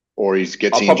 or he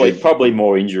gets injured? Probably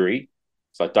more injury.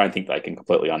 So I don't think they can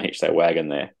completely unhitch their wagon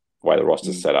there, the way the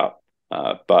roster's set up.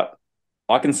 But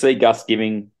I can see Gus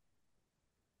giving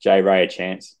Jay Ray a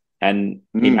chance and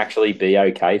him actually be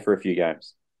okay for a few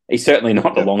games. He's certainly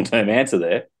not the long-term answer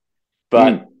there.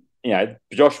 But,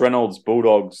 Josh Reynolds,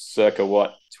 Bulldogs, circa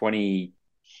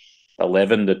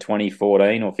 2011 to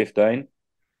 2014 or 15.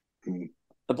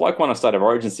 The bloke won a State of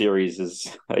Origin series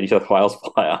as a New South Wales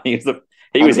player. He was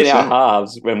in our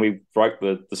halves when we broke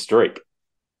the streak.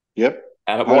 Yep.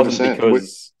 And it wasn't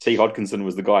because T. Hodkinson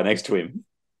was the guy next to him.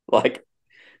 Like,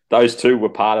 those two were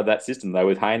part of that system. They were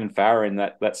with Hayne and Farah in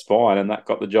that spine, and that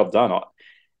got the job done.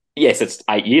 Yes, it's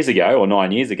 8 years ago or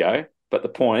 9 years ago, but the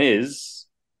point is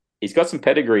he's got some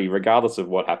pedigree regardless of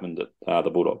what happened at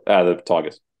the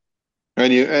Tigers.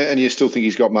 And you still think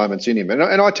he's got moments in him. And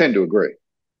I tend to agree.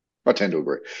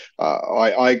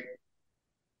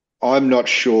 I'm not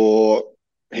sure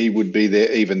he would be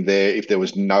there if there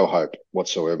was no hope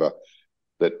whatsoever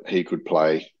that he could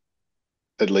play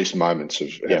at least moments of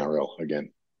NRL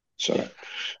again. So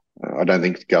I don't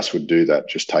think Gus would do that,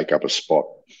 just take up a spot,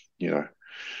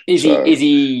 Is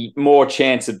he more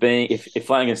chance of being, if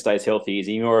Flanagan stays healthy, is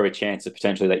he more of a chance of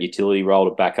potentially that utility role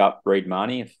to back up Reed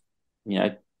Mahoney?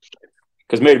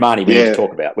 Because Reed Mahoney, we need to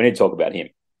talk about. We need to talk about him.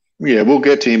 Yeah, we'll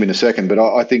get to him in a second, but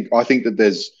I think that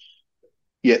there's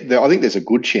a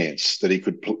good chance that he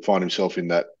could find himself in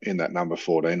that number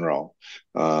 14 role.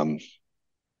 And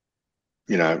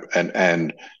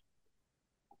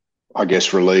I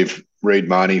guess relieve Reed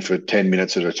Mahoney for 10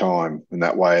 minutes at a time. And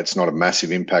that way it's not a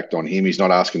massive impact on him. He's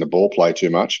not asking the ball play too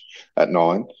much at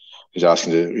 9. He's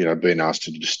asking to, being asked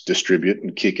to just distribute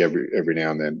and kick every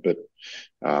now and then. But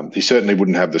he certainly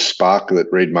wouldn't have the spark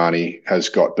that Reed Mahoney has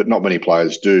got, but not many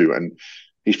players do. And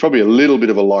he's probably a little bit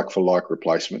of a like-for-like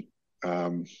replacement.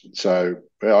 So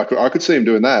I could see him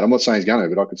doing that. I'm not saying he's going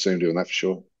to, but I could see him doing that for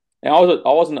sure. Now,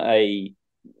 I wasn't what's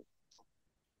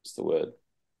the word?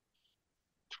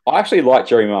 I actually like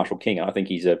Jeremy Marshall-King, and I think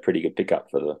he's a pretty good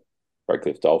pickup for the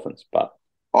Redcliffe Dolphins. But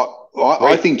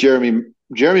I think Jeremy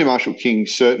Marshall-King,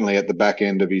 certainly at the back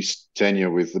end of his tenure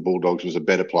with the Bulldogs, was a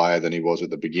better player than he was at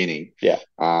the beginning. Yeah.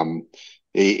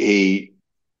 He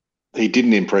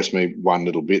didn't impress me one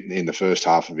little bit in the first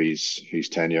half of his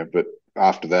tenure, but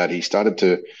after that, he started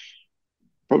to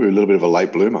probably a little bit of a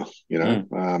late bloomer,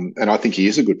 and I think he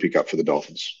is a good pickup for the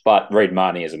Dolphins. But Reed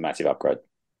Mahoney is a massive upgrade.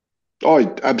 Oh,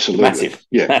 absolutely. Massive.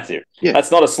 Yeah.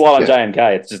 That's not a slight on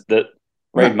JMK. It's just that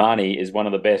Reed Mahoney is one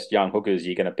of the best young hookers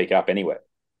you're going to pick up anywhere.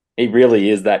 He really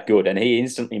is that good, and he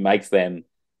instantly makes them,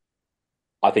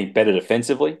 I think, better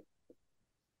defensively.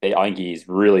 I think he's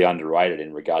really underrated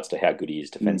in regards to how good he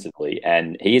is defensively,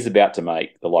 and he is about to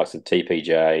make the likes of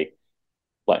TPJ,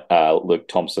 like Luke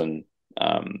Thompson,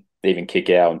 even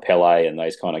Kikau and Pele and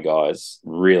those kind of guys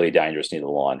really dangerous near the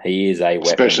line. He is a weapon.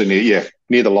 Especially near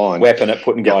the line. Weapon at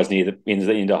putting guys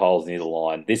into holes near the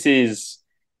line. I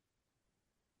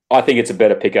think it's a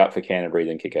better pickup for Canterbury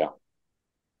than Kikau.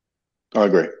 I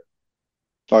agree.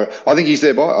 I think he's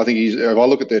their buy. If I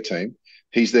look at their team,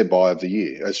 he's their buy of the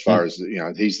year as far as,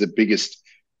 he's the biggest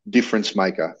difference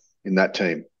maker in that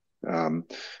team.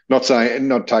 Not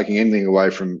taking anything away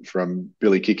from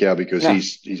Billy Kikau because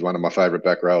he's one of my favourite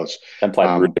back rowers. And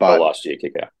played really well last year,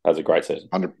 Kikau. That was a great season.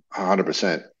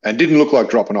 100%. And didn't look like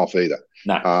dropping off either.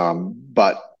 No.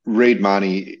 But Reed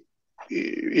Mahoney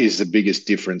is the biggest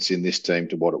difference in this team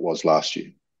to what it was last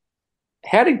year.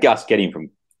 How did Gus get him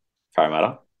from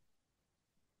Parramatta?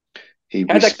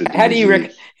 How do you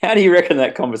reckon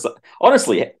that conversation?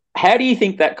 Honestly, how do you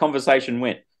think that conversation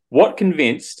went? What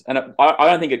convinced? And I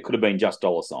don't think it could have been just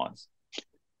dollar signs.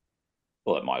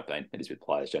 Well, it might have been. It is with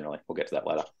players generally. We'll get to that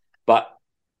later. But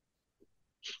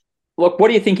look, what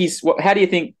do you think how do you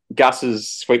think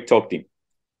Gus's sweet talked him?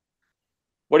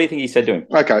 What do you think he said to him?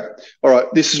 Okay, all right.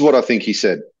 This is what I think he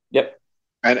said. Yep.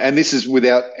 And this is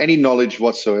without any knowledge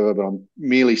whatsoever, but I'm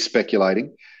merely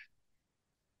speculating.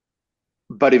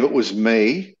 But if it was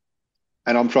me,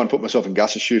 and I'm trying to put myself in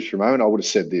Gus's shoes for a moment, I would have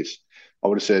said this. I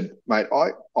would have said, mate,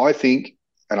 I think,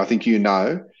 and I think you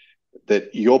know,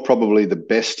 that you're probably the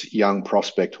best young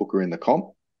prospect hooker in the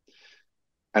comp.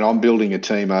 And I'm building a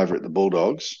team over at the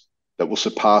Bulldogs that will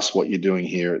surpass what you're doing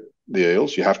here at the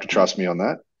Eels. You have to trust me on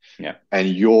that. Yeah. And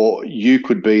you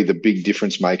could be the big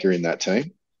difference maker in that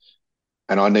team.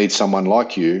 And I need someone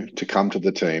like you to come to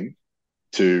the team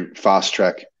to fast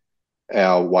track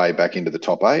our way back into the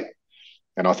top 8.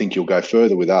 And I think you'll go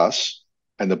further with us.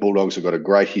 And the Bulldogs have got a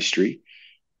great history.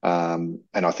 And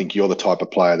I think you're the type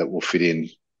of player that will fit in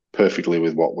perfectly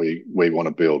with what we want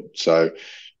to build. So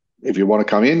if you want to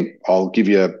come in, I'll give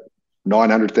you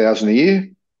 900,000 a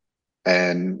year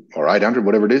or 800,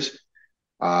 whatever it is.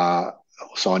 I'll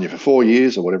sign you for 4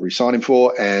 years or whatever you sign him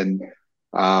for. And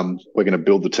we're going to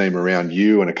build the team around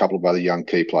you and a couple of other young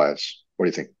key players. What do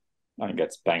you think? I think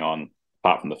that's bang on,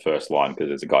 apart from the first line, because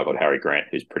there's a guy called Harry Grant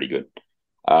who's pretty good.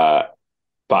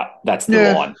 But that's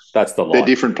the line. That's the line. They're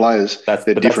different players.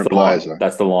 They're different players.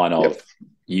 That's the line of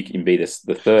you can be the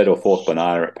third or fourth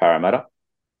banana at Parramatta.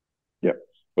 Yep.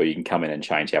 Or you can come in and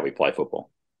change how we play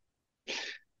football.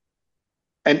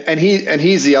 And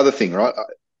here's the other thing, right?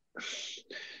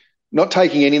 Not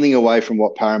taking anything away from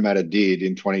what Parramatta did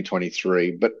in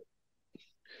 2023, but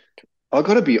I've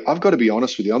got to be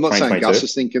honest with you. I'm not saying Gus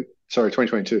is thinking. Sorry,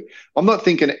 2022. I'm not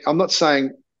taking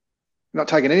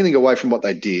anything away from what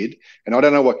they did, and I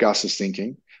don't know what Gus is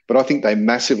thinking, but I think they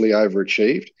massively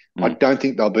overachieved. I don't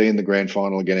think they'll be in the grand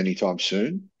final again anytime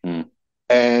soon.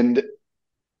 And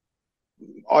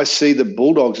I see the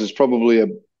Bulldogs as probably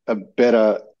a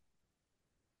better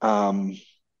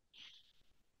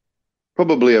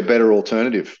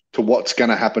alternative to what's going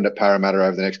to happen at Parramatta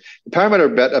over the next. Parramatta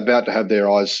are about to have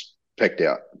their eyes pecked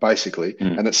out, basically,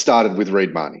 and it started with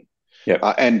Reed Mahoney,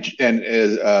 and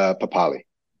Papali.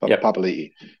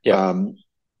 Papali'i.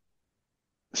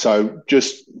 So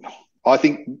I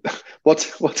think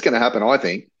what's going to happen, I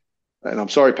think, and I'm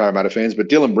sorry, Parramatta fans, but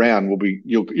Dylan Brown will be,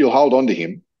 you'll hold on to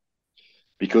him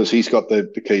because he's got the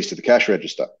keys to the cash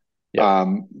register.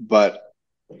 But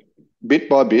bit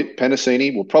by bit,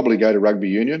 Penasini will probably go to rugby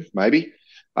union, maybe.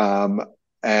 And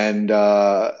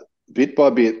bit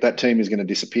by bit, that team is going to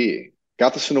disappear.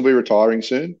 Gutherson will be retiring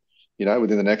soon,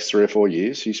 within the next 3 or 4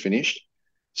 years. He's finished.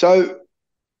 So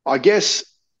I guess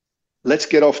let's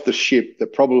get off the ship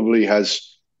that probably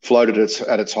has floated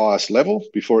at its highest level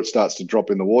before it starts to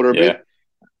drop in the water a bit.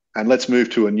 And let's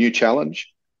move to a new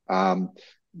challenge.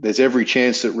 There's every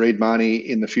chance that Reed Mahoney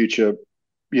in the future,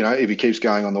 if he keeps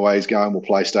going on the way he's going, will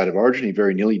play State of Origin. He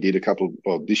very nearly did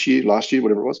last year,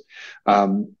 whatever it was.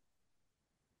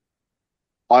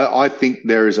 I think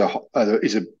there is a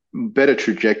better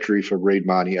trajectory for Reed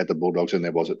Mahoney at the Bulldogs than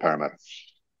there was at Parramatta.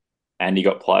 And he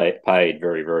got paid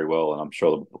very, very well. And I'm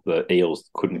sure the Eels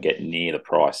couldn't get near the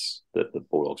price that the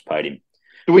Bulldogs paid him.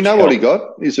 Do we know what he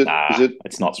got? Is it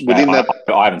it's not within that?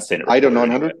 I haven't seen it. 8 or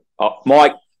 900?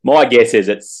 My guess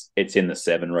is it's in the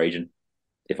 7 region.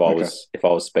 If I was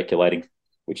speculating,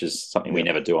 which is something we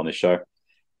never do on this show.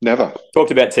 Never. Talked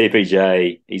about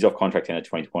TPJ. He's off contract in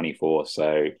 2024.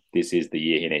 So this is the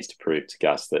year he needs to prove to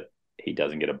Gus that he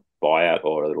doesn't get a buyout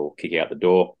or a little kick out the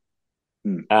door.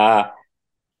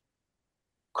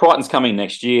 Crichton's coming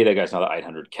next year. There goes another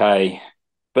 800K.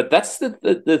 But that's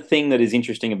the thing that is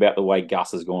interesting about the way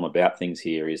Gus has gone about things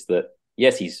here is that,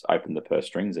 yes, he's opened the purse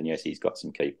strings and, yes, he's got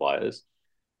some key players.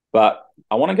 But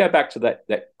I want to go back to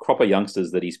that crop of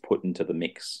youngsters that he's put into the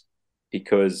mix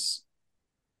because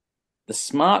the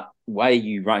smart way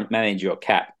you manage your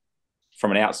cap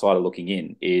from an outsider looking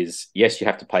in is, yes, you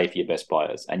have to pay for your best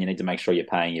players and you need to make sure you're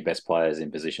paying your best players in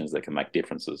positions that can make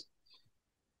differences.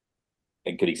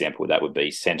 A good example of that would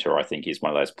be centre, I think, is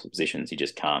one of those positions you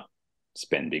just can't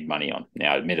spend big money on.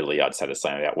 Now, admittedly, I'd say the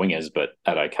same about wingers, but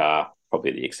Addo-Carr,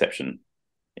 probably the exception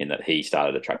in that he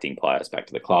started attracting players back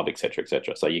to the club, et cetera, et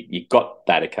cetera. So you got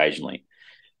that occasionally.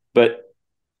 But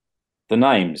the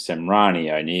names,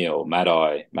 Semrani, O'Neill,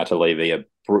 Matai, Matalevia,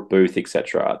 Booth, et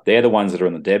cetera, they're the ones that are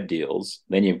in the Deb deals.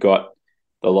 Then you've got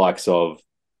the likes of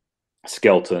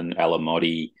Skelton,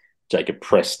 Alamotti, Jacob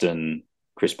Preston,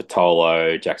 Chris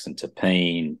Patolo, Jackson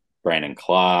Tapine, Brandon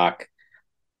Clark,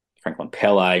 Franklin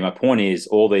Pele. My point is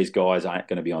all these guys aren't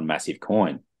going to be on massive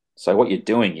coin. So what you're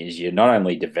doing is you're not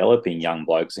only developing young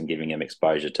blokes and giving them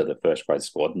exposure to the first grade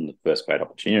squad and the first grade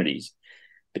opportunities,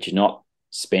 but you're not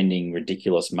spending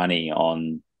ridiculous money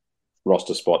on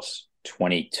roster spots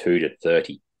 22 to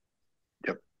 30.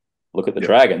 Yep. Look at the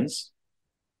Dragons.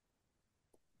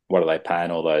 What are they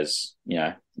paying all those,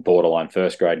 borderline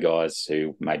first grade guys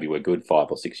who maybe were good 5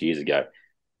 or 6 years ago?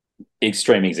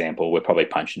 extreme example. We're probably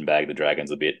punching bag the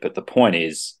Dragons a bit, but the point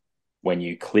is, when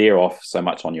you clear off so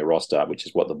much on your roster, which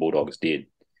is what the Bulldogs did,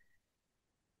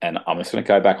 and I'm just going to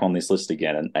go back on this list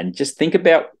again and just think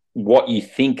about what you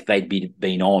think they'd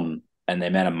been on and the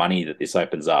amount of money that this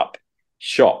opens up.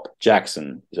 Shop,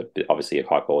 Jackson is obviously a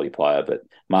high-quality player, but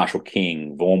Marshall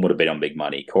King, Vaughan would have been on big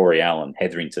money, Corey Allen,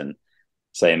 Hetherington,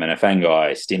 Sam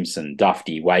Anafangai, Stimson,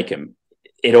 Dufty, Wakeham.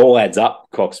 It all adds up,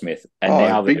 Cocksmith. And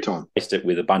now they've replaced it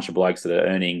with a bunch of blokes that are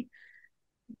earning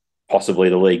possibly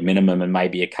the league minimum and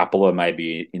maybe a couple of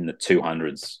maybe in the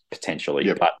 200s potentially.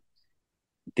 Yep. But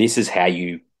this is how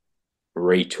you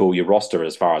retool your roster,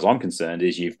 as far as I'm concerned,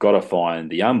 is you've got to find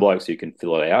the young blokes who can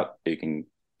fill it out, who can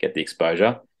get the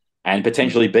exposure and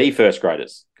potentially be first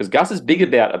graders. Because Gus is big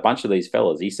about a bunch of these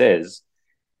fellas. He says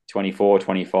 24,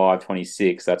 25,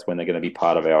 26, that's when they're going to be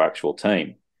part of our actual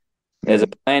team. There's a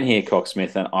plan here,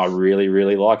 Cocksmith, and I really,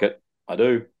 really like it. I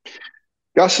do.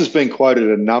 Gus has been quoted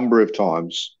a number of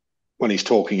times when he's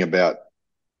talking about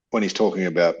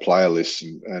player lists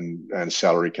and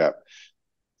salary cap.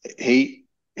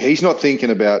 He's not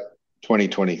thinking about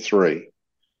 2023.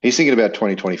 He's thinking about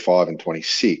 2025 and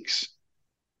 26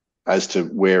 as to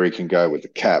where he can go with the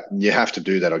cap. And you have to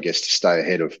do that, I guess, to stay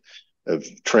ahead of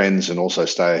trends and also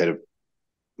stay ahead of,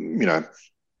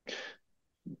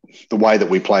 the way that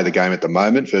we play the game at the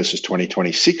moment versus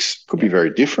 2026 could be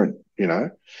very different,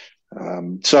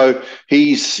 So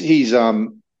he's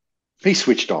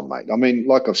switched on, mate. I mean,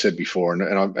 like I've said before,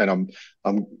 and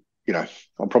I'm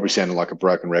probably sounding like a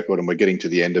broken record, and we're getting to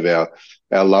the end of our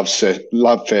love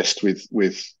fest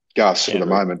with Gus for the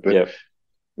moment.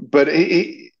 But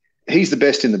he's the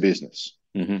best in the business.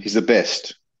 Mm-hmm. He's the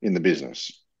best in the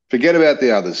business. Forget about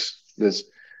the others. There's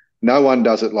no one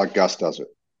does it like Gus does it.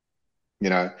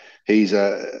 He's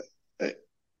a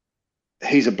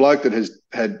bloke that has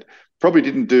had probably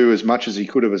didn't do as much as he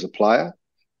could have as a player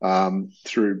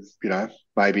through,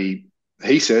 maybe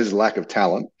he says lack of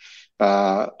talent.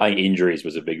 I think injuries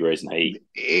was a big reason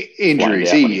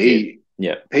injuries.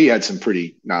 He had some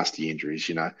pretty nasty injuries,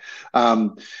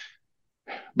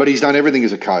 but he's done everything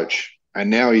as a coach, and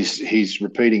now he's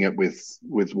repeating it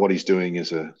with what he's doing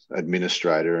as a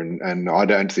administrator. And I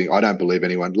don't believe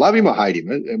anyone, love him or hate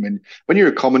him. I mean, when you're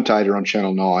a commentator on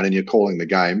Channel 9 and you're calling the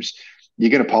games,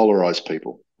 you're going to polarize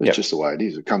people. It's just the way it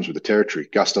is. It comes with the territory.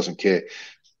 Gus doesn't care.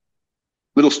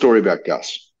 Little story about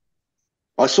Gus.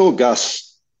 I saw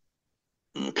Gus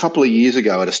a couple of years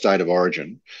ago at a State of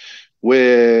Origin,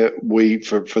 where we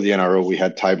for the NRL we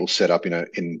had tables set up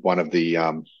in one of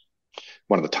the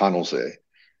tunnels there.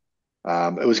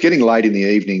 It was getting late in the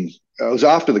evening. It was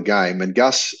after the game, and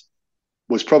Gus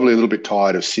was probably a little bit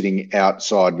tired of sitting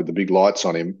outside with the big lights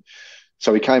on him.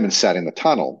 So he came and sat in the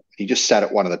tunnel. He just sat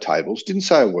at one of the tables, didn't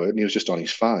say a word, and he was just on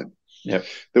his phone. Yep.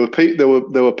 There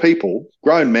were people,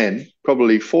 grown men,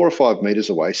 probably 4 or 5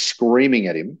 meters away, screaming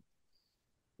at him,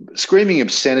 screaming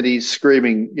obscenities,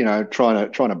 screaming,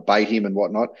 trying to bait him and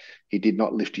whatnot. He did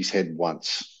not lift his head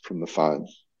once from the phone.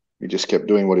 He just kept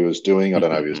doing what he was doing. I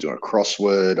don't know if he was doing a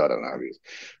crossword. I don't know if he was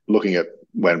looking at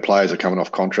when players are coming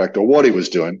off contract or what he was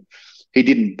doing. He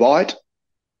didn't bite.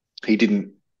 He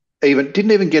didn't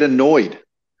even get annoyed.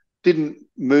 Didn't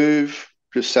move,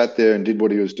 just sat there and did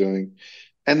what he was doing.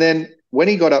 And then when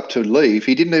he got up to leave,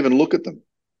 he didn't even look at them.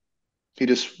 He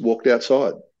just walked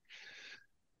outside.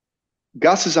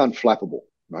 Gus is unflappable,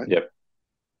 mate. Yep.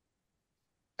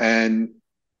 And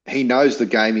he knows the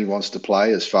game he wants to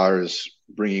play as far as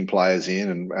bringing players in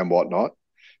and whatnot.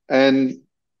 And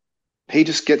he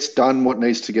just gets done what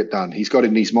needs to get done. He's got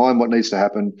in his mind what needs to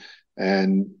happen,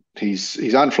 and he's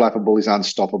unflappable, he's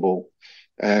unstoppable.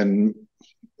 And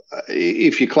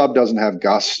if your club doesn't have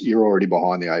Gus, you're already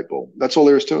behind the 8 ball. That's all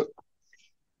there is to it.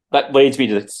 That leads me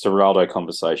to the Ciraldo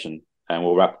conversation, and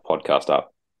we'll wrap the podcast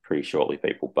up pretty shortly,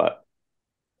 people. But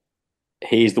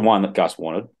he's the one that Gus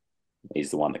wanted.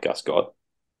 He's the one that Gus got.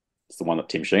 It's the one that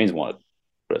Tim Sheens wanted,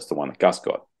 but it's the one that Gus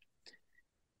got.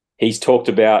 He's talked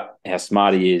about how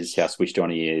smart he is, how switched on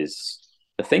he is.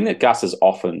 The thing that Gus has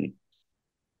often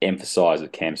emphasised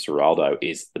with Cam Ciraldo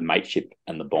is the mateship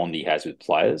and the bond he has with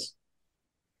players.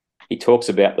 He talks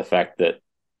about the fact that,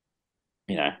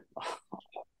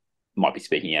 might be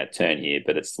speaking out of turn here,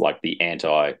 but it's like the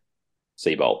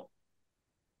anti-Seabolt.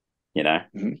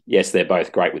 Mm-hmm. Yes, they're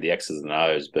both great with the X's and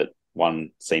O's, but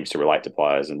one seems to relate to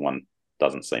players and one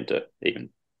doesn't seem to even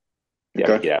be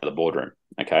able to get out of the boardroom.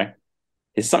 Okay.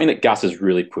 It's something that Gus has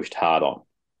really pushed hard on.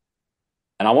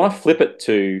 And I want to flip it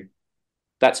to,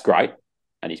 that's great.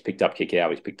 And he's picked up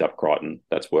Kikau, he's picked up Crichton.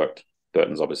 That's worked.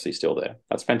 Burton's obviously still there.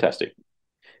 That's fantastic.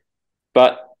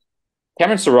 But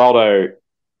Cameron Ciraldo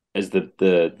as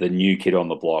the new kid on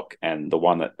the block and the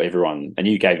one that everyone, and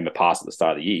you gave him a pass at the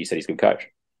start of the year. You said he's a good coach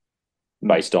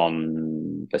based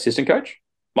on assistant coach.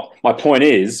 My point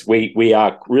is we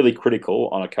are really critical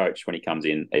on a coach when he comes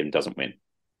in and doesn't win.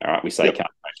 All right, we say can't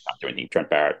do anything. Trent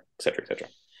Barrett, etc., etc.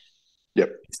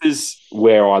 Yep. This is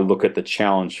where I look at the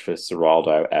challenge for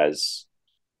Ciraldo as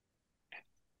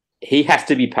he has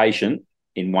to be patient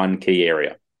in one key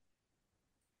area.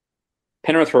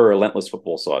 Penrith are a relentless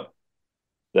football side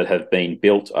that have been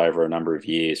built over a number of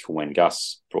years from when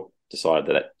Gus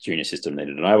decided that junior system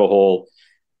needed an overhaul.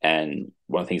 And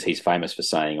one of the things he's famous for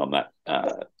saying on that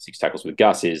Six Tackles with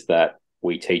Gus is that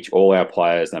we teach all our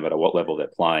players, no matter what level they're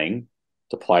playing,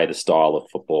 to play the style of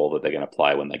football that they're going to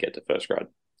play when they get to first grade.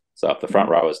 So if the front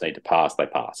rowers need to pass, they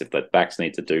pass. If the backs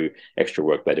need to do extra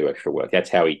work, they do extra work. That's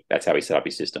how he set up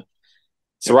his system.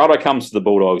 Ciraldo comes to the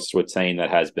Bulldogs to a team that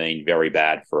has been very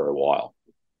bad for a while.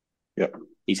 Yep.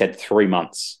 He's had 3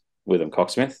 months with him,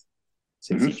 Cocksmith,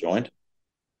 since he joined.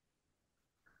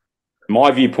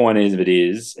 My viewpoint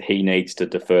is he needs to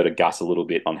defer to Gus a little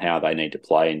bit on how they need to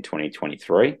play in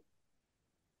 2023.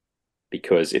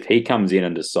 Because if he comes in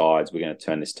and decides we're going to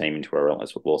turn this team into a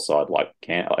relentless football side like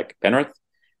Penrith,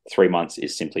 3 months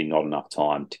is simply not enough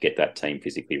time to get that team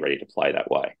physically ready to play that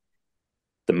way.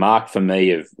 The mark for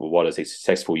me of what is a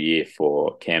successful year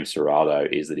for Cam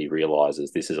Ciraldo is that he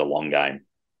realises this is a long game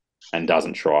and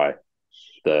doesn't try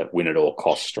the win at all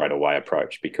costs straight away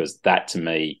approach, because that to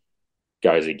me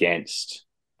goes against,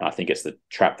 and I think it's the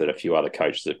trap that a few other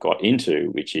coaches have got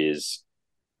into, which is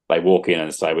they walk in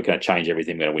and say, we're going to change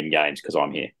everything, we're going to win games because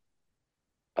I'm here.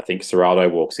 I think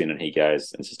Ciraldo walks in and he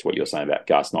goes, and this is to what you're saying about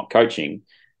Gus not coaching,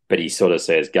 but he sort of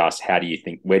says, Gus, where do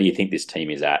you think this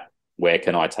team is at? Where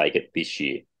can I take it this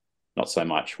year? Not so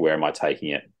much where am I taking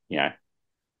it?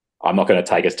 I'm not going to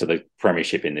take us to the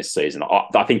premiership in this season.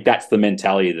 I think that's the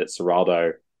mentality that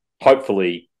Ciraldo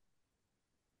hopefully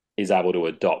is able to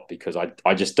adopt, because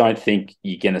I just don't think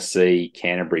you're going to see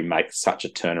Canterbury make such a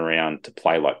turnaround to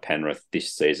play like Penrith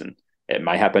this season. It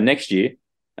may happen next year,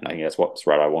 and I think that's what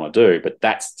Ciraldo want to do, but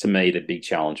that's, to me, the big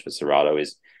challenge for Ciraldo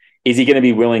is he going to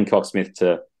be willing, Cocksmith,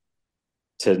 to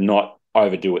not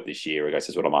overdo it this year? I guess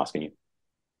is what I'm asking you.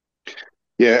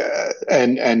 Yeah,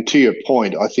 and to your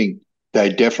point, I think they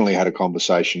definitely had a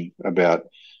conversation about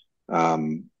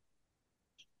the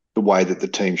way that the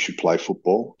team should play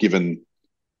football, given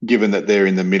that they're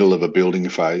in the middle of a building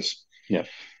phase. Yeah,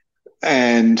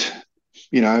 and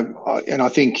I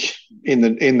think in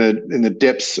the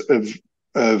depths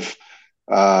of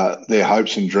their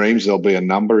hopes and dreams, there'll be a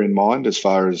number in mind as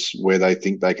far as where they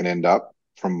think they can end up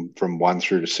from 1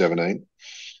 through to 17.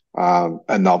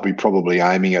 And they'll be probably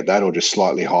aiming at that or just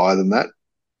slightly higher than that.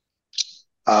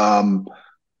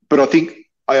 But I think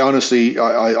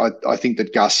I think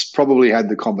that Gus probably had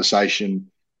the conversation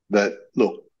that,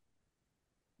 look,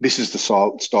 this is the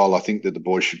style I think that the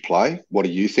boys should play. What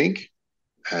do you think?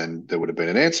 And there would have been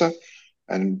an answer.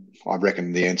 And I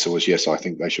reckon the answer was, yes, I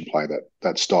think they should play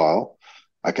that style.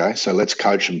 Okay, so let's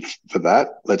coach them for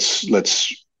that. Let's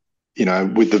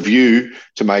with the view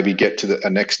to maybe get to a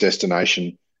next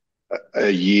destination a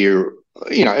year.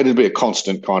 It'll be a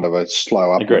constant kind of a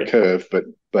slow upward curve.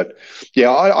 But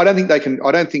yeah, I don't think they can.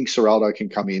 I don't think Ciraldo can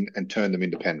come in and turn them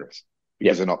into Penrith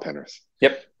because they're not Penrith.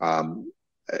 Yep.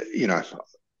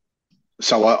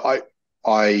 So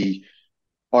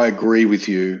I agree with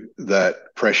you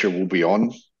that pressure will be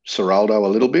on Ciraldo a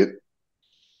little bit,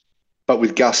 but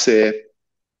with Gus there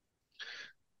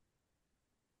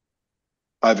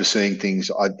overseeing things,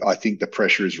 I think the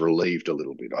pressure is relieved a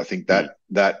little bit. I think that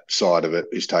side of it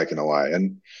is taken away.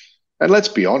 And let's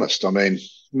be honest, I mean,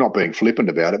 not being flippant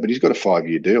about it, but he's got a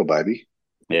 5-year deal, baby.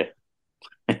 Yeah.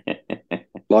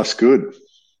 Life's good.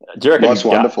 Do you reckon, Life's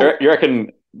wonderful. You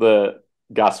reckon the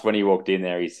Gus, when he walked in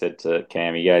there, he said to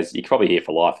Cam, he goes, you're probably here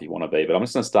for life if you want to be, but I'm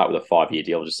just going to start with a 5-year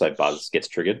deal just so Buzz gets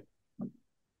triggered.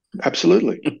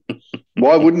 Absolutely.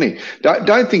 Why wouldn't he?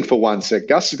 Don't think for one sec.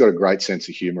 Gus has got a great sense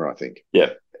of humour, I think.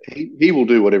 Yeah. He will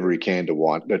do whatever he can to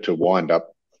wind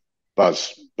up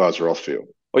Buzz Rothfield.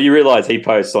 Well, you realise he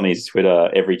posts on his Twitter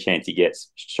every chance he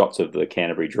gets shots of the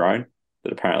Canterbury drone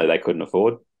that apparently they couldn't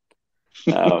afford.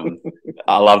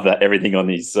 I love that. Everything on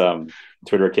his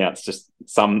Twitter accounts, just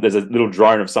there's a little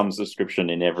drone of some description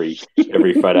in every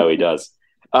photo he does.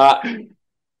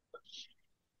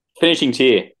 Finishing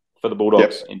tier for the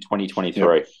Bulldogs in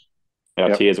 2023.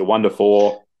 Our tiers are 1 to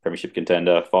 4, premiership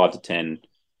contender, 5 to 10,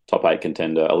 top 8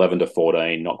 contender, 11 to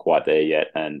 14, not quite there yet,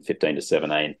 and 15 to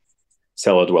 17,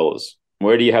 cellar dwellers.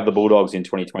 Where do you have the Bulldogs in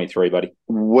 2023, buddy?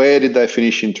 Where did they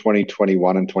finish in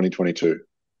 2021 and 2022?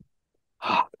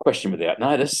 Question without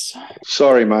notice.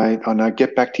 Sorry, mate. I know.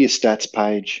 Get back to your stats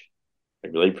page.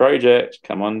 Really project.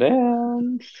 Come on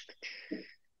down.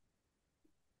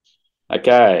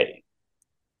 Okay.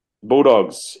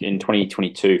 Bulldogs in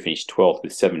 2022 finished 12th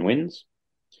with 7 wins.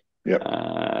 Yep.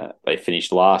 They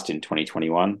finished last in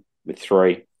 2021 with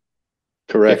 3.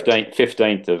 Correct.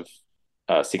 15th of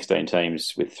 16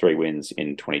 teams with 3 wins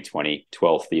in 2020,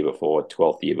 12th the year before,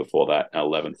 12th the year before that, and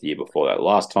 11th the year before that.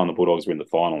 Last time the Bulldogs were in the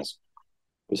finals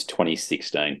was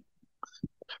 2016.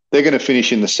 They're going to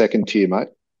finish in the second tier, mate.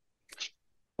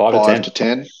 5 to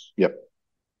 10. Yep.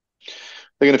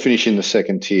 They're going to finish in the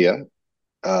second tier.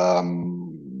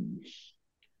 I'm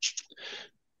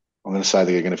going to say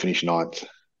they're going to finish 9th.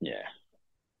 Yeah.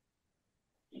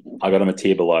 I got them a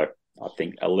tier below. I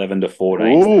think 11 to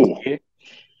 14.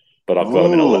 But I've got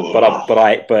them in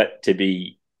 11th. But to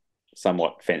be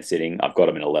somewhat fence sitting, I've got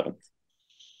them in 11th.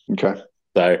 Okay.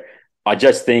 So I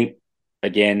just think,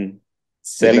 again,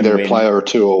 7 they're a player or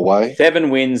 2 away. 7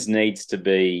 wins needs to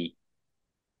be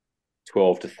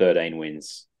 12 to 13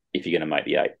 wins if you're going to make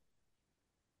the 8.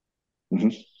 Mm-hmm.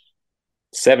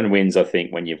 7 wins, I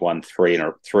think, when you've won twice in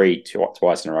a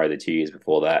row the 2 years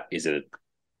before that is a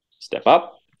step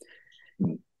up.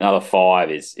 Another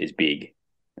 5 is big.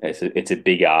 It's a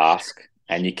big ask,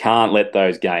 and you can't let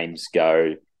those games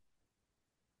go,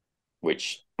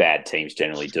 which bad teams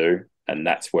generally do, and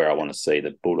that's where I want to see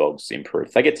the Bulldogs improve.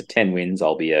 If they get to 10 wins,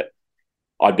 I'd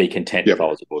be content if I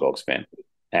was a Bulldogs fan,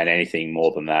 and anything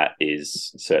more than that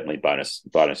is certainly bonus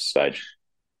stage.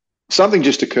 Something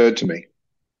just occurred to me.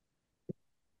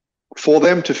 For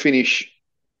them to finish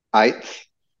 8th,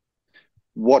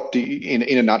 what do you,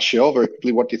 in a nutshell, very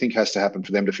quickly, what do you think has to happen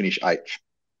for them to finish 8th?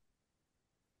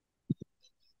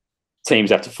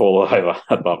 Teams have to fall over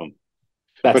above them.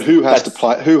 But who has to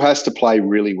play? Who has to play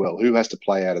really well? Who has to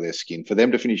play out of their skin for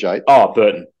them to finish 8th? Oh,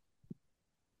 Burton.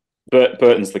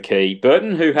 Burton's the key.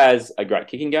 Burton, who has a great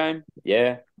kicking game,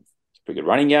 yeah. Pretty good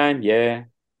running game, yeah.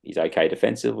 He's okay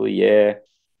defensively, yeah.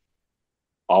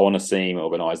 I want to see him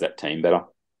organise that team better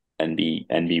and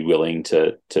be willing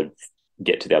to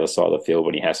get to the other side of the field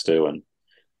when he has to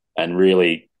and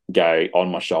really go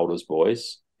on my shoulders,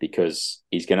 boys, because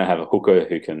he's going to have a hooker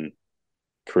who can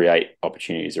create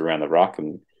opportunities around the ruck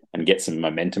and get some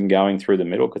momentum going through the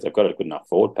middle because they've got a good enough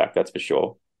forward pack, that's for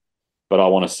sure. But I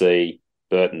want to see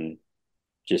Burton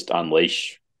just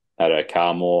unleash at a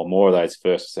car more of those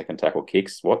first, second tackle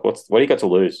kicks. What do you got to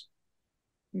lose?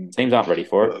 Teams aren't ready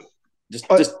for it.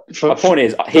 My point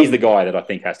is, he's the guy that I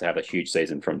think has to have a huge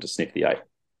season for him to sniff the 8.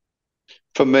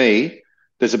 For me,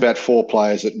 there's about 4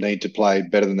 players that need to play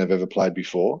better than they've ever played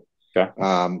before. Okay.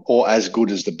 Or as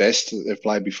good as the best that they've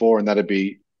played before, and that'd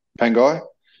be Pangai.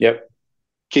 Yep.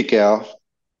 Kikau,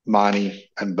 Marnie,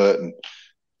 and Burton.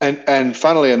 And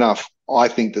funnily enough, I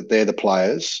think that they're the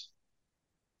players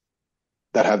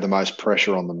that have the most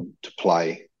pressure on them to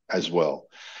play as well.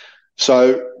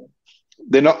 So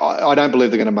they're not. I don't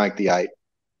believe they're going to make the 8,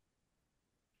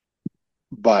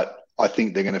 but I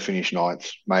think they're going to finish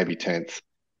 9th, maybe 10th.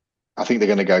 I think they're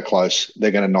going to go close.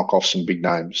 They're going to knock off some big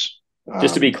names.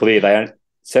 Just to be clear, they had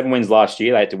 7 wins last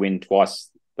year. They had to win twice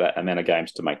that amount of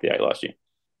games to make the 8 last year.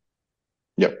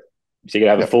 Yep. So you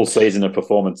got to have a full season of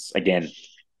performance again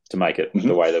to make it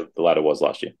the way the ladder was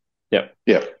last year. Yep.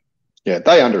 Yeah. Yeah.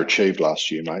 They underachieved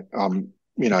last year, mate.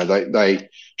 They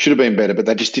should have been better, but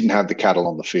they just didn't have the cattle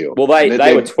on the field. Well,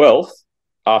 they were 12th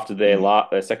after their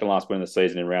second last win of the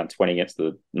season in round 20 against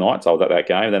the Knights. I was at that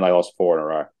game, and then they lost 4 in a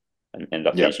row and ended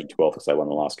up finishing 12th because they won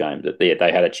the last game. But they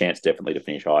had a chance definitely to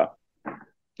finish higher.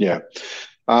 Yeah.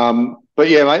 But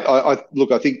yeah, mate, I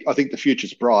think the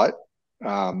future's bright.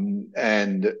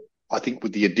 And I think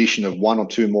with the addition of 1 or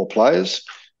 2 more players,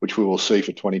 which we will see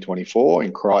for 2024,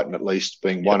 in Crichton at least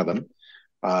being one of them,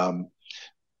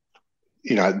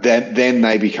 then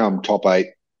they become top 8.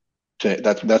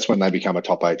 That's when they become a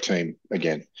top 8 team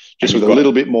again, just with a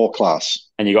little bit more class.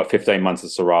 And you got 15 months of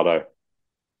Serrato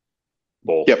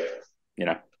ball. Yep.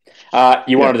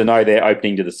 You wanted to know their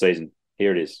opening to the season.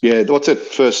 Here it is. Yeah, what's it?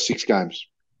 First 6 games.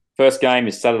 First game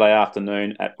is Saturday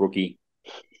afternoon at Brookie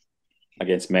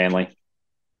against Manly.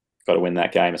 Got to win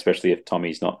that game, especially if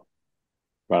Tommy's not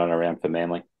running around for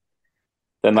Manly.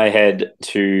 Then they head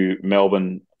to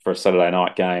Melbourne for a Saturday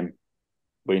night game.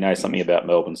 We know something about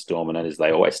Melbourne Storm, and that is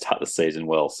they always start the season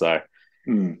well. So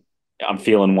I'm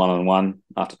feeling 1-1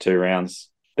 after 2 rounds.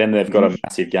 Then they've got a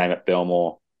massive game at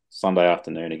Belmore Sunday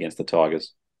afternoon against the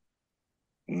Tigers.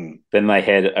 Then they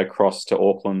head across to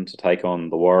Auckland to take on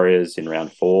the Warriors in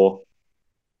round 4.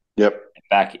 Yep.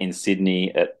 Back in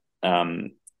Sydney at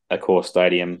Accor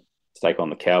Stadium to take on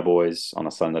the Cowboys on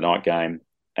a Sunday night game.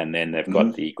 And then they've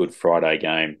got the Good Friday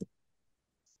game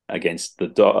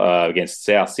against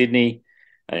South Sydney,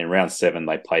 and in round 7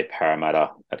 they play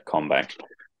Parramatta at CommBank.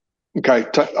 Okay,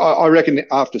 I reckon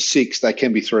after 6 they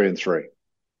can be 3-3.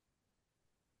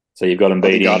 So you've got them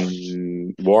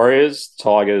beating Warriors,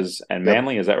 Tigers, and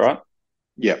Manly. Is that right?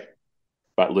 Yep.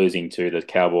 But losing to the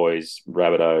Cowboys,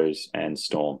 Rabbitohs, and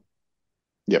Storm.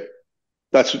 Yep.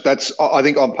 That's. I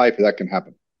think on paper that can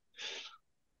happen.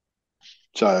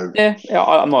 So yeah,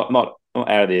 I'm not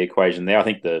out of the equation there. I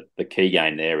think the key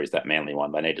game there is that Manly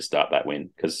one. They need to start that win,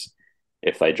 because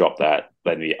if they drop that,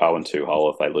 they'd be 0-2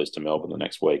 hole if they lose to Melbourne the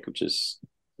next week, which is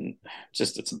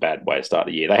just, it's a bad way to start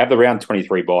the year. They have the round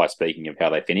 23 bye, speaking of how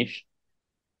they finish.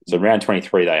 So round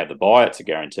 23, they have the bye. It's a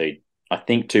guaranteed, I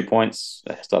think, 2 points.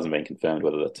 It hasn't been confirmed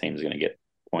whether the team's going to get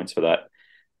points for that.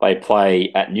 They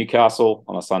play at Newcastle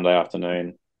on a Sunday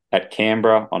afternoon, at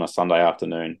Canberra on a Sunday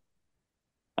afternoon,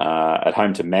 at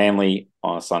home to Manly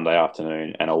on a Sunday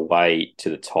afternoon, and away to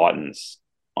the Titans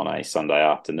on a Sunday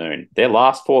afternoon. Their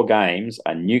last 4 games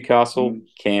are Newcastle,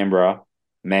 Canberra,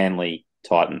 Manly,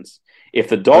 Titans. If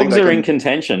the Dogs are in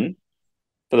contention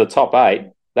for the top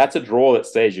 8, that's a draw that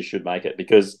says you should make it,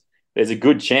 because there's a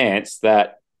good chance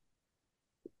that,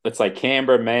 let's say,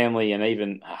 Canberra, Manly, and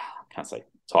even, I can't say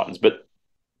Titans, but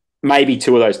maybe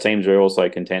 2 of those teams are also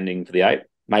contending for the 8,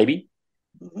 maybe,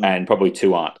 and probably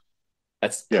 2 aren't.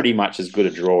 That's pretty much as good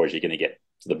a draw as you're going to get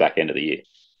to the back end of the year.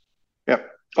 Yep,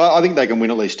 I think they can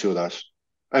win at least 2 of those,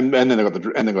 and then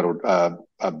they've got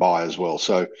a bye as well.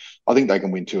 So I think they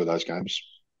can win 2 of those games.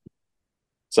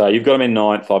 So you've got them in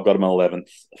 9th. I've got them in 11th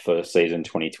for season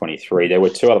 2023. There were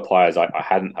 2 other players I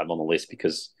hadn't had on the list,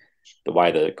 because the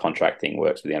way the contract thing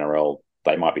works with the NRL,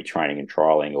 they might be training and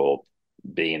trialling or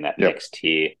be in that next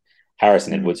tier.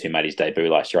 Harrison Edwards, who made his debut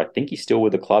last year, I think he's still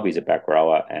with the club. He's a back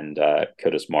rower, and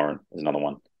Curtis Morin is another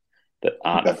one that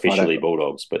aren't officially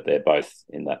Bulldogs, but they're both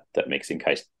in that mix, in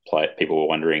case people were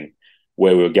wondering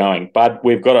where we were going. But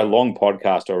we've got a long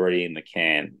podcast already in the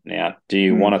can. Now, do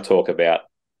you want to talk about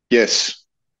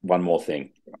one more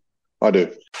thing? I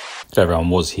do. So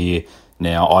everyone was here.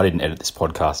 Now, I didn't edit this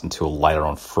podcast until later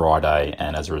on Friday,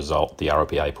 and as a result, the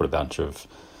RLPA put a bunch of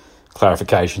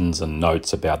clarifications and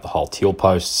notes about the whole Teal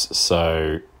posts.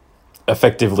 So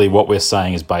effectively what we're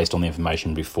saying is based on the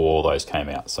information before those came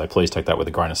out. So please take that with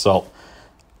a grain of salt.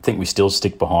 I think we still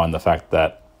stick behind the fact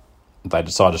that they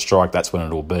decide to strike, that's when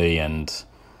it'll be, and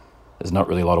there's not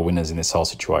really a lot of winners in this whole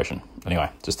situation. Anyway,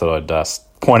 just thought I'd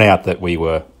point out that we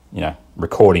were,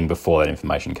 recording before that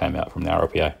information came out from the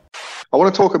RLPA. I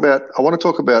want to talk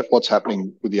about what's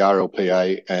happening with the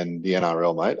RLPA and the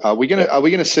NRL, mate. Are we going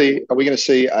to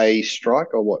see a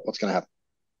strike, or what? What's going to happen?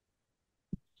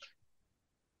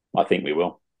 I think we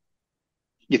will.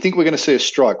 You think we're going to see a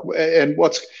strike? And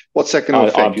what's that going to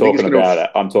affect?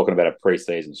 I'm talking about a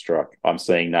pre-season strike. I'm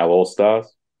seeing no All-Stars.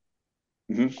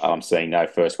 Mm-hmm. I'm seeing no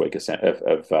first week of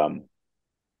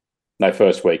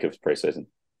pre-season.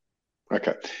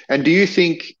 Okay. And do you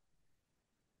think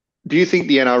the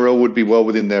NRL would be well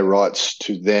within their rights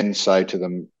to then say to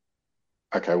them,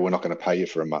 okay, we're not going to pay you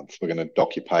for a month. We're going to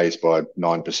dock your pays by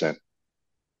 9%?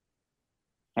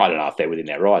 I don't know if they're within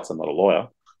their rights. I'm not a lawyer.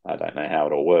 I don't know how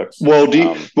it all works. Well,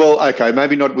 okay,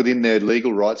 maybe not within their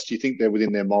legal rights. Do you think they're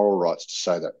within their moral rights to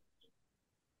say that?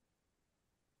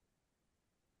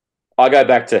 I go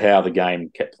back to how the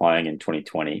game kept playing in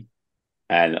 2020,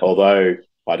 and although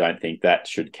I don't think that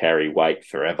should carry weight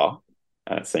forever,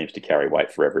 and it seems to carry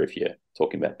weight forever if you're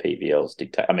talking about PVLs,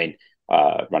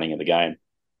 running of the game.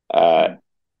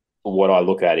 What I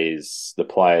look at is the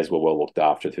players were well looked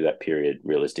after through that period.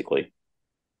 Realistically,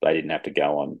 they didn't have to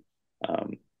go on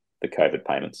the COVID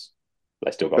payments.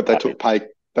 They still got, but they took pay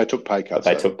cuts.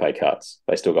 They took pay cuts.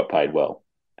 They still got paid well,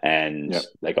 and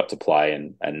they got to play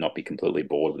and not be completely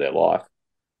bored with their life,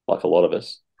 like a lot of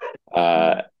us.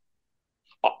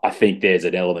 I think there's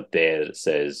an element there that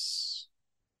says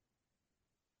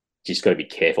you just got to be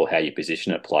careful how you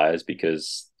position it, players,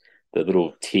 because the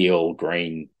little teal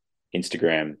green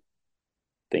Instagram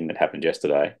thing that happened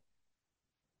yesterday,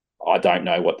 I don't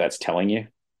know what that's telling you.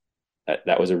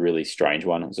 That was a really strange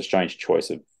one. It was a strange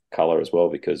choice of colour as well,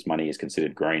 because money is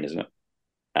considered green, isn't it?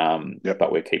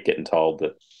 But we keep getting told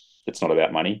that it's not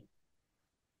about money.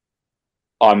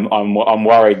 I'm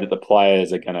worried that the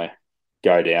players are going to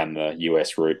go down the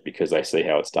US route because they see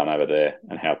how it's done over there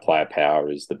and how player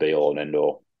power is the be-all and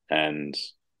end-all. And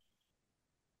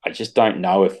I just don't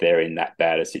know if they're in that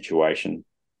bad a situation.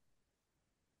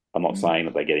 I'm not saying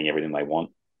that they're getting everything they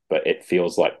want, but it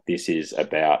feels like this is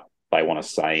about, they want to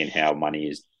say in how money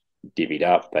is divvied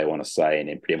up. They want to say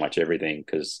in pretty much everything,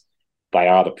 because they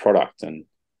are the product. And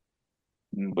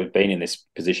we've been in this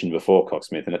position before,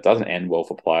 Cocksmith, and it doesn't end well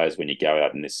for players when you go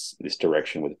out in this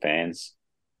direction with fans.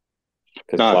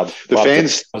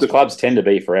 Because clubs tend to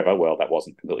be forever. Well, that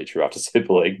wasn't completely true after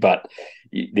Super League, but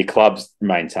the clubs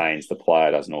maintains, the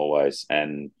player doesn't always.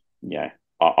 And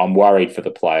I'm worried for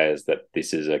the players that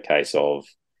this is a case of,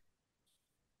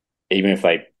 even if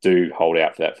they do hold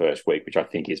out for that first week, which I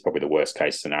think is probably the worst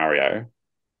case scenario,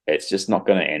 it's just not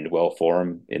going to end well for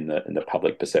them in the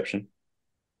public perception.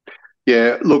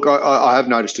 Yeah, look, I have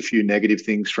noticed a few negative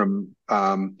things from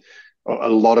a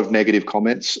lot of negative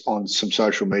comments on some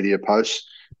social media posts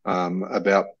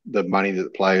about the money that the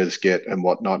players get and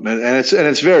whatnot, and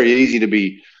it's very easy to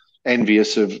be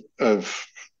envious of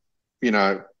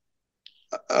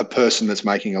a person that's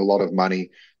making a lot of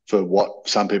money for what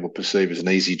some people perceive as an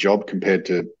easy job compared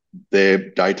to their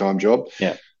daytime job.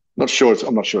 Yeah, I'm not sure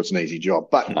it's an easy job,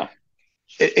 but no.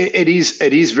 It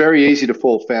is very easy to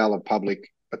fall foul of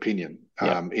public opinion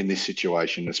in this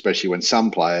situation, especially when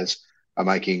some players are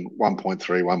making $1.3,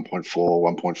 $1.4,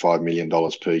 $1.5 million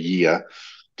per year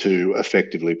to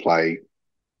effectively play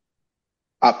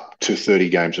up to 30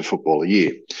 games of football a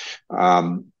year.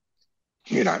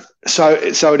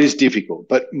 So it is difficult.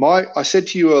 But I said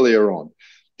to you earlier on,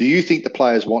 do you think the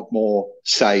players want more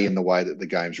say in the way that the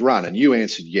game's run? And you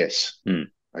answered yes.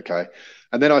 Okay.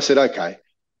 And then I said, okay.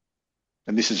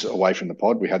 And this is away from the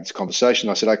pod. We had this conversation.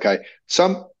 I said, okay,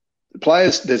 some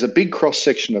players, there's a big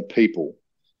cross-section of people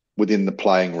within the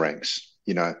playing ranks.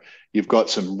 You've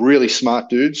got some really smart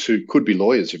dudes who could be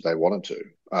lawyers if they wanted to,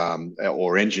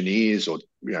 or engineers, or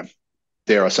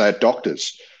dare I say it,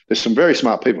 doctors. There's some very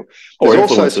smart people. Or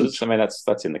influencers. I mean,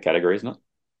 that's in the category, isn't it?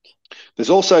 There's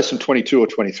also some 22 or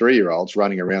 23-year-olds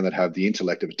running around that have the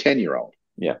intellect of a 10-year-old.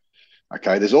 Yeah.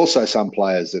 Okay. There's also some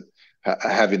players that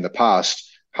have in the past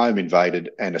home invaded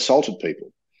and assaulted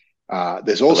people.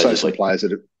 There's also some players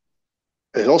that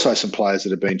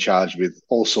have been charged with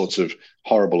all sorts of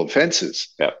horrible offences.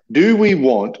 Yeah. Do we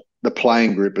want the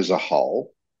playing group as a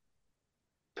whole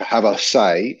to have a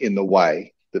say in the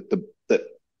way that the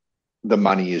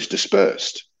money is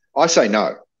dispersed? I say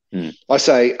no. I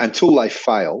say until they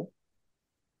fail,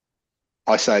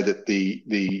 I say that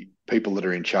the people that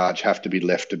are in charge have to be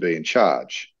left to be in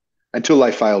charge until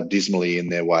they fail dismally in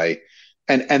their way.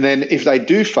 And then if they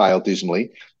do fail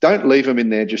dismally, don't leave them in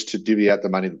there just to divvy out the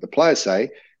money that the players say.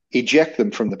 Eject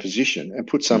them from the position and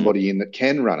put somebody in that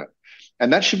can run it.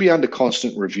 And that should be under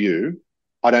constant review.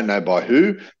 I don't know by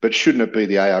who, but shouldn't it be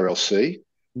the ARLC?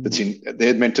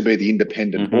 They're meant to be the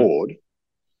independent board.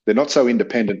 They're not so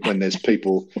independent when there's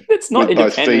people. It's not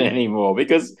independent anymore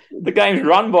because the game's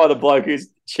run by the bloke who's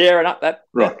chairing up that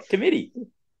committee.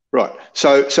 Right.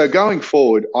 So going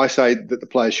forward, I say that the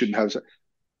players shouldn't have.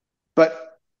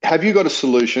 But have you got a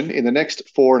solution in the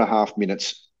next 4.5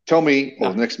 minutes? Tell me,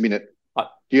 or the next minute. Do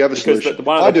you have a solution? Because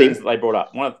one of the things that they brought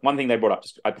up, one thing they brought up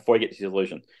just before you get to the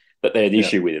solution that they had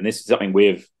issue with, and this is something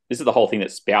this is the whole thing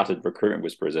that spouted Recruitment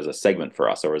Whisperers as a segment for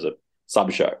us or as a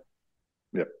sub show.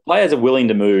 Yep. Players are willing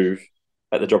to move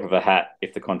at the drop of a hat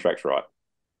if the contract's right.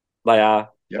 They are.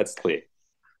 Yep. That's clear.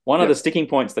 One of the sticking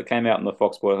points that came out in the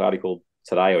Fox Sports article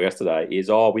today or yesterday is,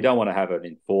 we don't want to have an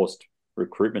enforced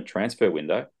recruitment transfer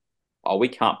window. We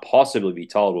can't possibly be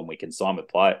told when we can sign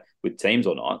with teams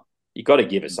or not. You've got to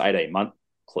give us 18 months,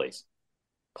 please.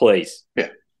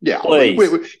 Yeah.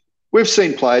 Please. We've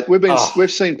seen players.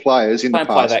 We've seen players in the past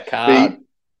play that card.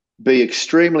 Be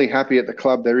extremely happy at the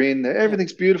club they're in.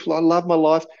 Everything's beautiful. I love my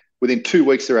life. Within 2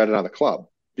 weeks, they're at another club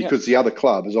because the other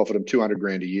club has offered them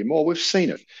 $200,000 a year more. We've seen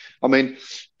it. I mean,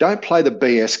 don't play the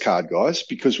BS card, guys,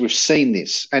 because we've seen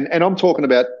this. And I'm talking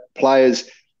about players,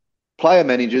 player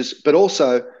managers, but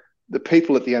also the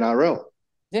people at the NRL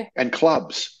and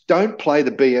clubs. Don't play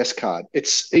the BS card.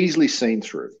 It's easily seen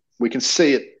through. We can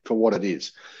see it for what it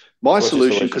is. My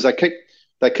solution, because they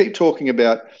keep talking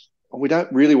about, we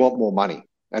don't really want more money.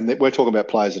 And we're talking about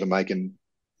players that are making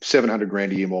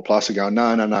 $700,000 a year more plus. Are going,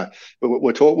 no. But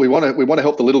we want to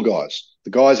help the little guys,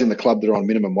 the guys in the club that are on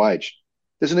minimum wage.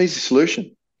 There's an easy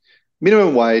solution: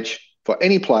 minimum wage for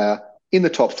any player in the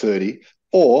top 30,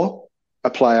 or a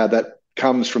player that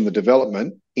comes from the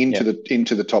development into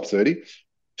the top 30,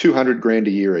 $200,000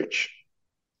 a year each.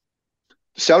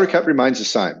 The salary cap remains the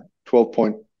same, 12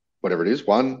 point whatever it is,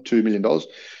 $2 million,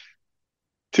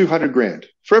 $200,000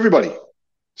 for everybody.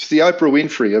 It's the Oprah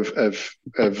Winfrey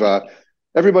of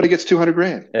everybody gets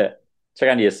 $200,000. Yeah. Check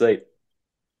under your seat.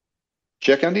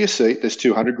 Check under your seat. There's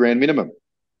 $200,000 minimum.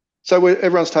 So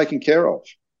everyone's taken care of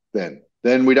then.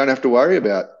 Then we don't have to worry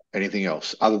about anything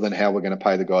else other than how we're going to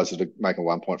pay the guys that are making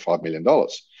 $1.5 million.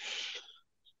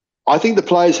 I think the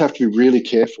players have to be really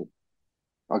careful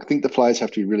I think the players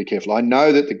have to be really careful. I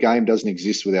know that the game doesn't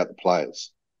exist without the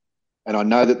players. And I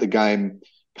know that the game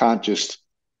can't just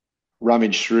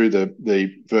rummage through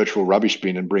the virtual rubbish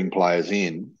bin and bring players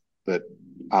in that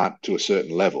aren't to a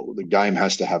certain level. The game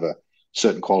has to have a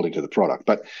certain quality to the product.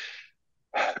 But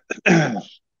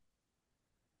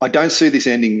I don't see this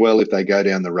ending well if they go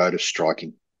down the road of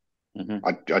striking.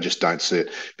 Mm-hmm. I just don't see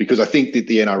it, because I think that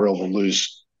the NRL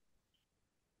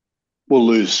will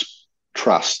lose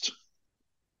trust.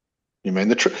 You mean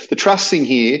the trust thing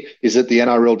here is that the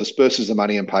NRL disperses the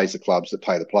money and pays the clubs that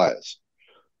pay the players.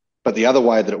 But the other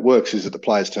way that it works is that the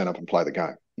players turn up and play the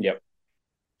game. Yep.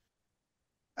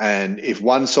 And if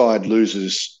one side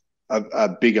loses a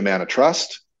big amount of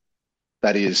trust,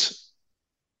 that is,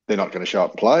 they're not going to show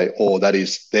up and play, or that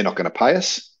is, they're not going to pay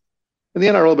us. And the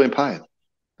NRL have been paying.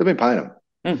 They've been paying them.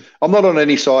 Mm. I'm not on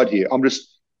any side here.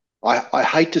 I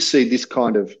hate to see this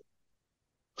kind of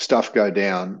stuff go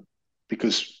down,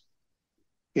 because,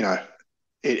 you know,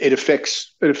 it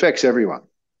affects everyone.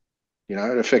 You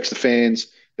know, it affects the fans,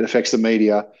 it affects the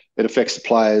media, it affects the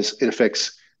players, it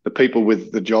affects the people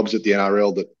with the jobs at the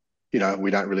NRL that, you know,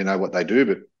 we don't really know what they do,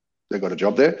 but they've got a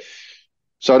job there.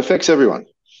 So it affects everyone.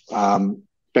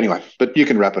 Anyway, but you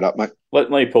can wrap it up, mate.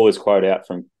 Let me pull this quote out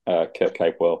from Kurt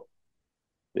Capewell.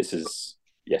 This is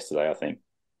yesterday, I think.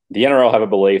 The NRL have a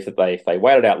belief that if they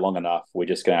wait it out long enough, we're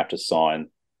just going to have to sign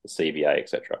the CBA,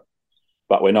 etc.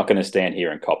 But we're not going to stand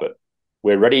here and cop it.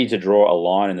 We're ready to draw a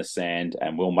line in the sand,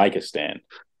 and we'll make a stand.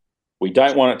 We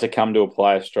don't want it to come to a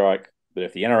player strike, but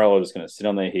if the NRL are just going to sit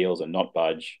on their heels and not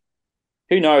budge,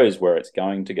 who knows where it's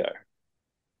going to go?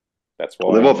 That's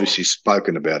why they've obviously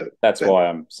spoken about it. That's why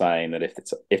I'm saying that if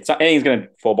anything's going to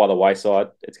fall by the wayside,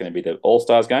 it's going to be the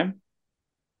All-Stars game.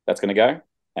 That's going to go,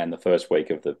 and the first week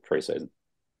of the preseason.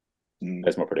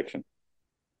 There's my prediction.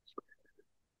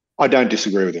 I don't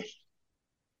disagree with you.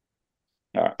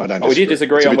 All right. I don't. We did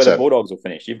disagree on where the Bulldogs will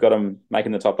finish. You've got them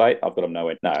making the top 8. I've got them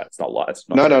nowhere. No, it's not like it's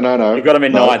not. No. You've got them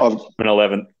in 9th and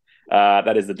 11th.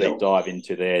 That is the deep dive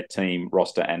into their team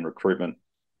roster and recruitment.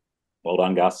 Well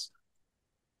done, Gus.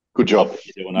 Good job.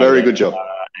 Very good job.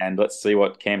 And let's see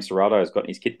what Cam Serrato has got in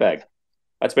his kit bag.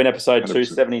 That's been episode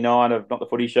 279 of Not the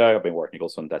Footy Show. I've been Warwick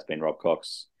Nicholson. That's been Rob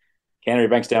Cox.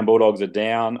 Canterbury Bankstown Bulldogs are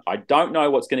down. I don't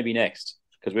know what's going to be next,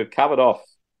 because we've covered off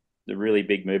the really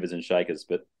big movers and shakers.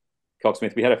 But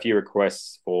Cocksmith, we had a few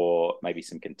requests for maybe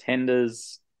some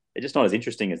contenders. They're just not as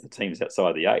interesting as the teams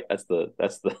outside the 8. That's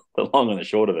the long and the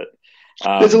short of it.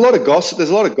 There's a lot of gossip. There's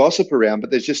a lot of gossip around, but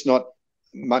there's just not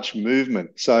much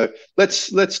movement. So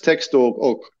let's text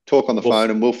or talk on the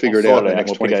phone, and we'll figure it out in the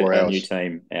next 24 hours. A new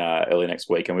team early next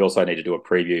week, and we also need to do a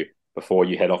preview before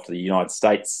you head off to the United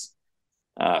States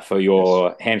for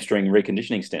your hamstring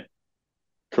reconditioning stint.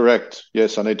 Correct.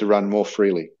 Yes, I need to run more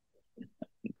freely.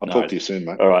 I'll talk to you soon,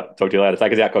 mate. All right, talk to you later.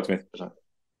 Take us out, Cocksmith.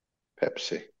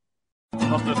 Pepsi.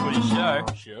 Not the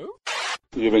Footy Show.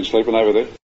 You've been sleeping over there?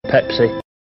 Pepsi.